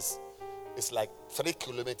it's like 3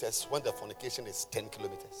 kilometers when the fornication is 10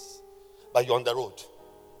 kilometers. But you're on the road.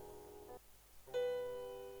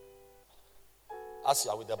 As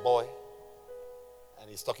you are with the boy and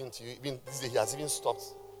he's talking to you, even this day he has even stopped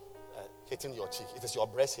hitting your cheek. It is your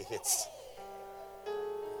breast he hits.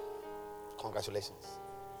 Congratulations.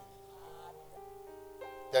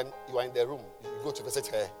 Then you are in the room. You go to visit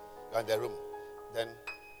her. You are in the room. Then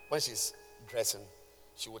when she's dressing,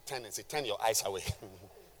 she will turn and say, turn your eyes away.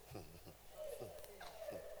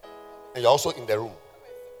 And you're also in the room.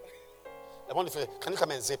 I want to say, can you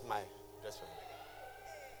come and zip my dress for me?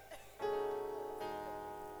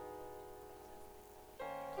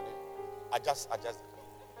 Adjust.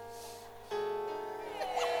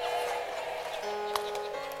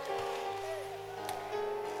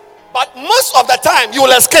 But most of the time, you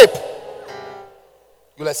will escape.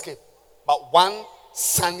 You'll escape. But one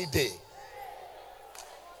sunny day.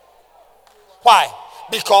 Why?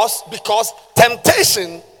 Because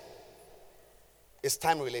temptation is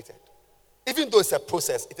time related. Even though it's a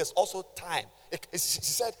process, it is also time. She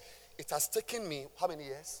said, it has taken me, how many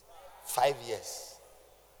years? 5 years.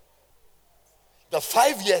 The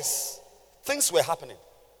 5 years, things were happening.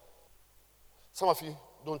 Some of you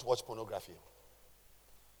don't watch pornography,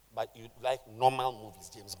 but you like normal movies,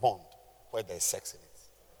 James Bond, where there's sex in it.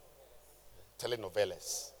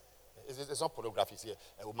 Telenovelas. It's not pornography. It's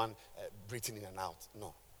a woman breathing in and out.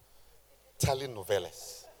 No.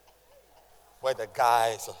 Telenovelas. Where the guy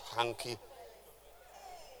is a hanky.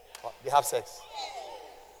 They have sex.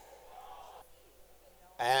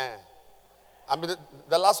 I mean,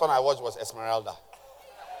 the last one I watched was Esmeralda.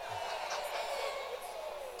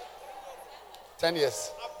 10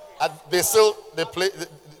 years. And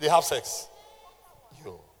they have sex.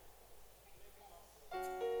 Yo.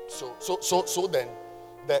 So then,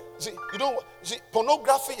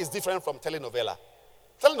 pornography is different from telenovela.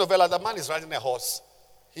 Telenovela, the man is riding a horse.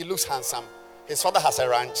 He looks handsome. His father has a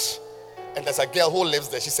ranch. And there's a girl who lives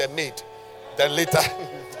there. She's a maid. Then later. You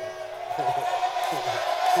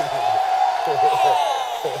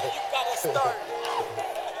got a story.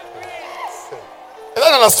 Is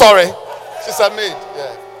that not a story? She's a maid.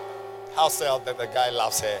 Yeah. House help, then the guy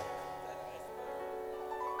loves her.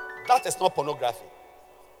 That is not pornography.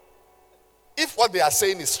 If what they are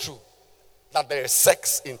saying is true, that there is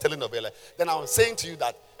sex in telenovela, then I'm saying to you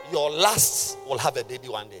that your last will have a baby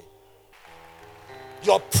one day.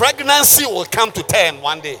 Your pregnancy will come to term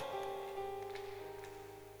one day.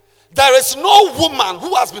 There is no woman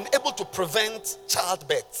who has been able to prevent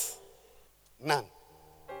childbirth. None.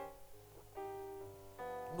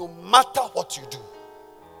 No matter what you do,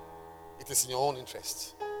 it is in your own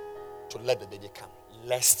interest to let the baby come,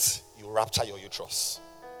 lest you rupture your uterus.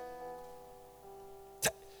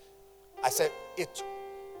 I said, it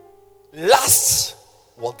last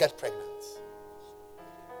will get pregnant.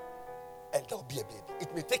 And there will be a baby.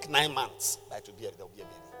 It may take 9 months, but there will be a baby.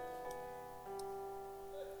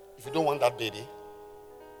 If you don't want that baby,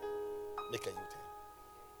 make a U-turn.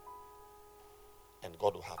 And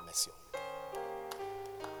God will have mercy on you.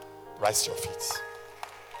 Rise to your feet.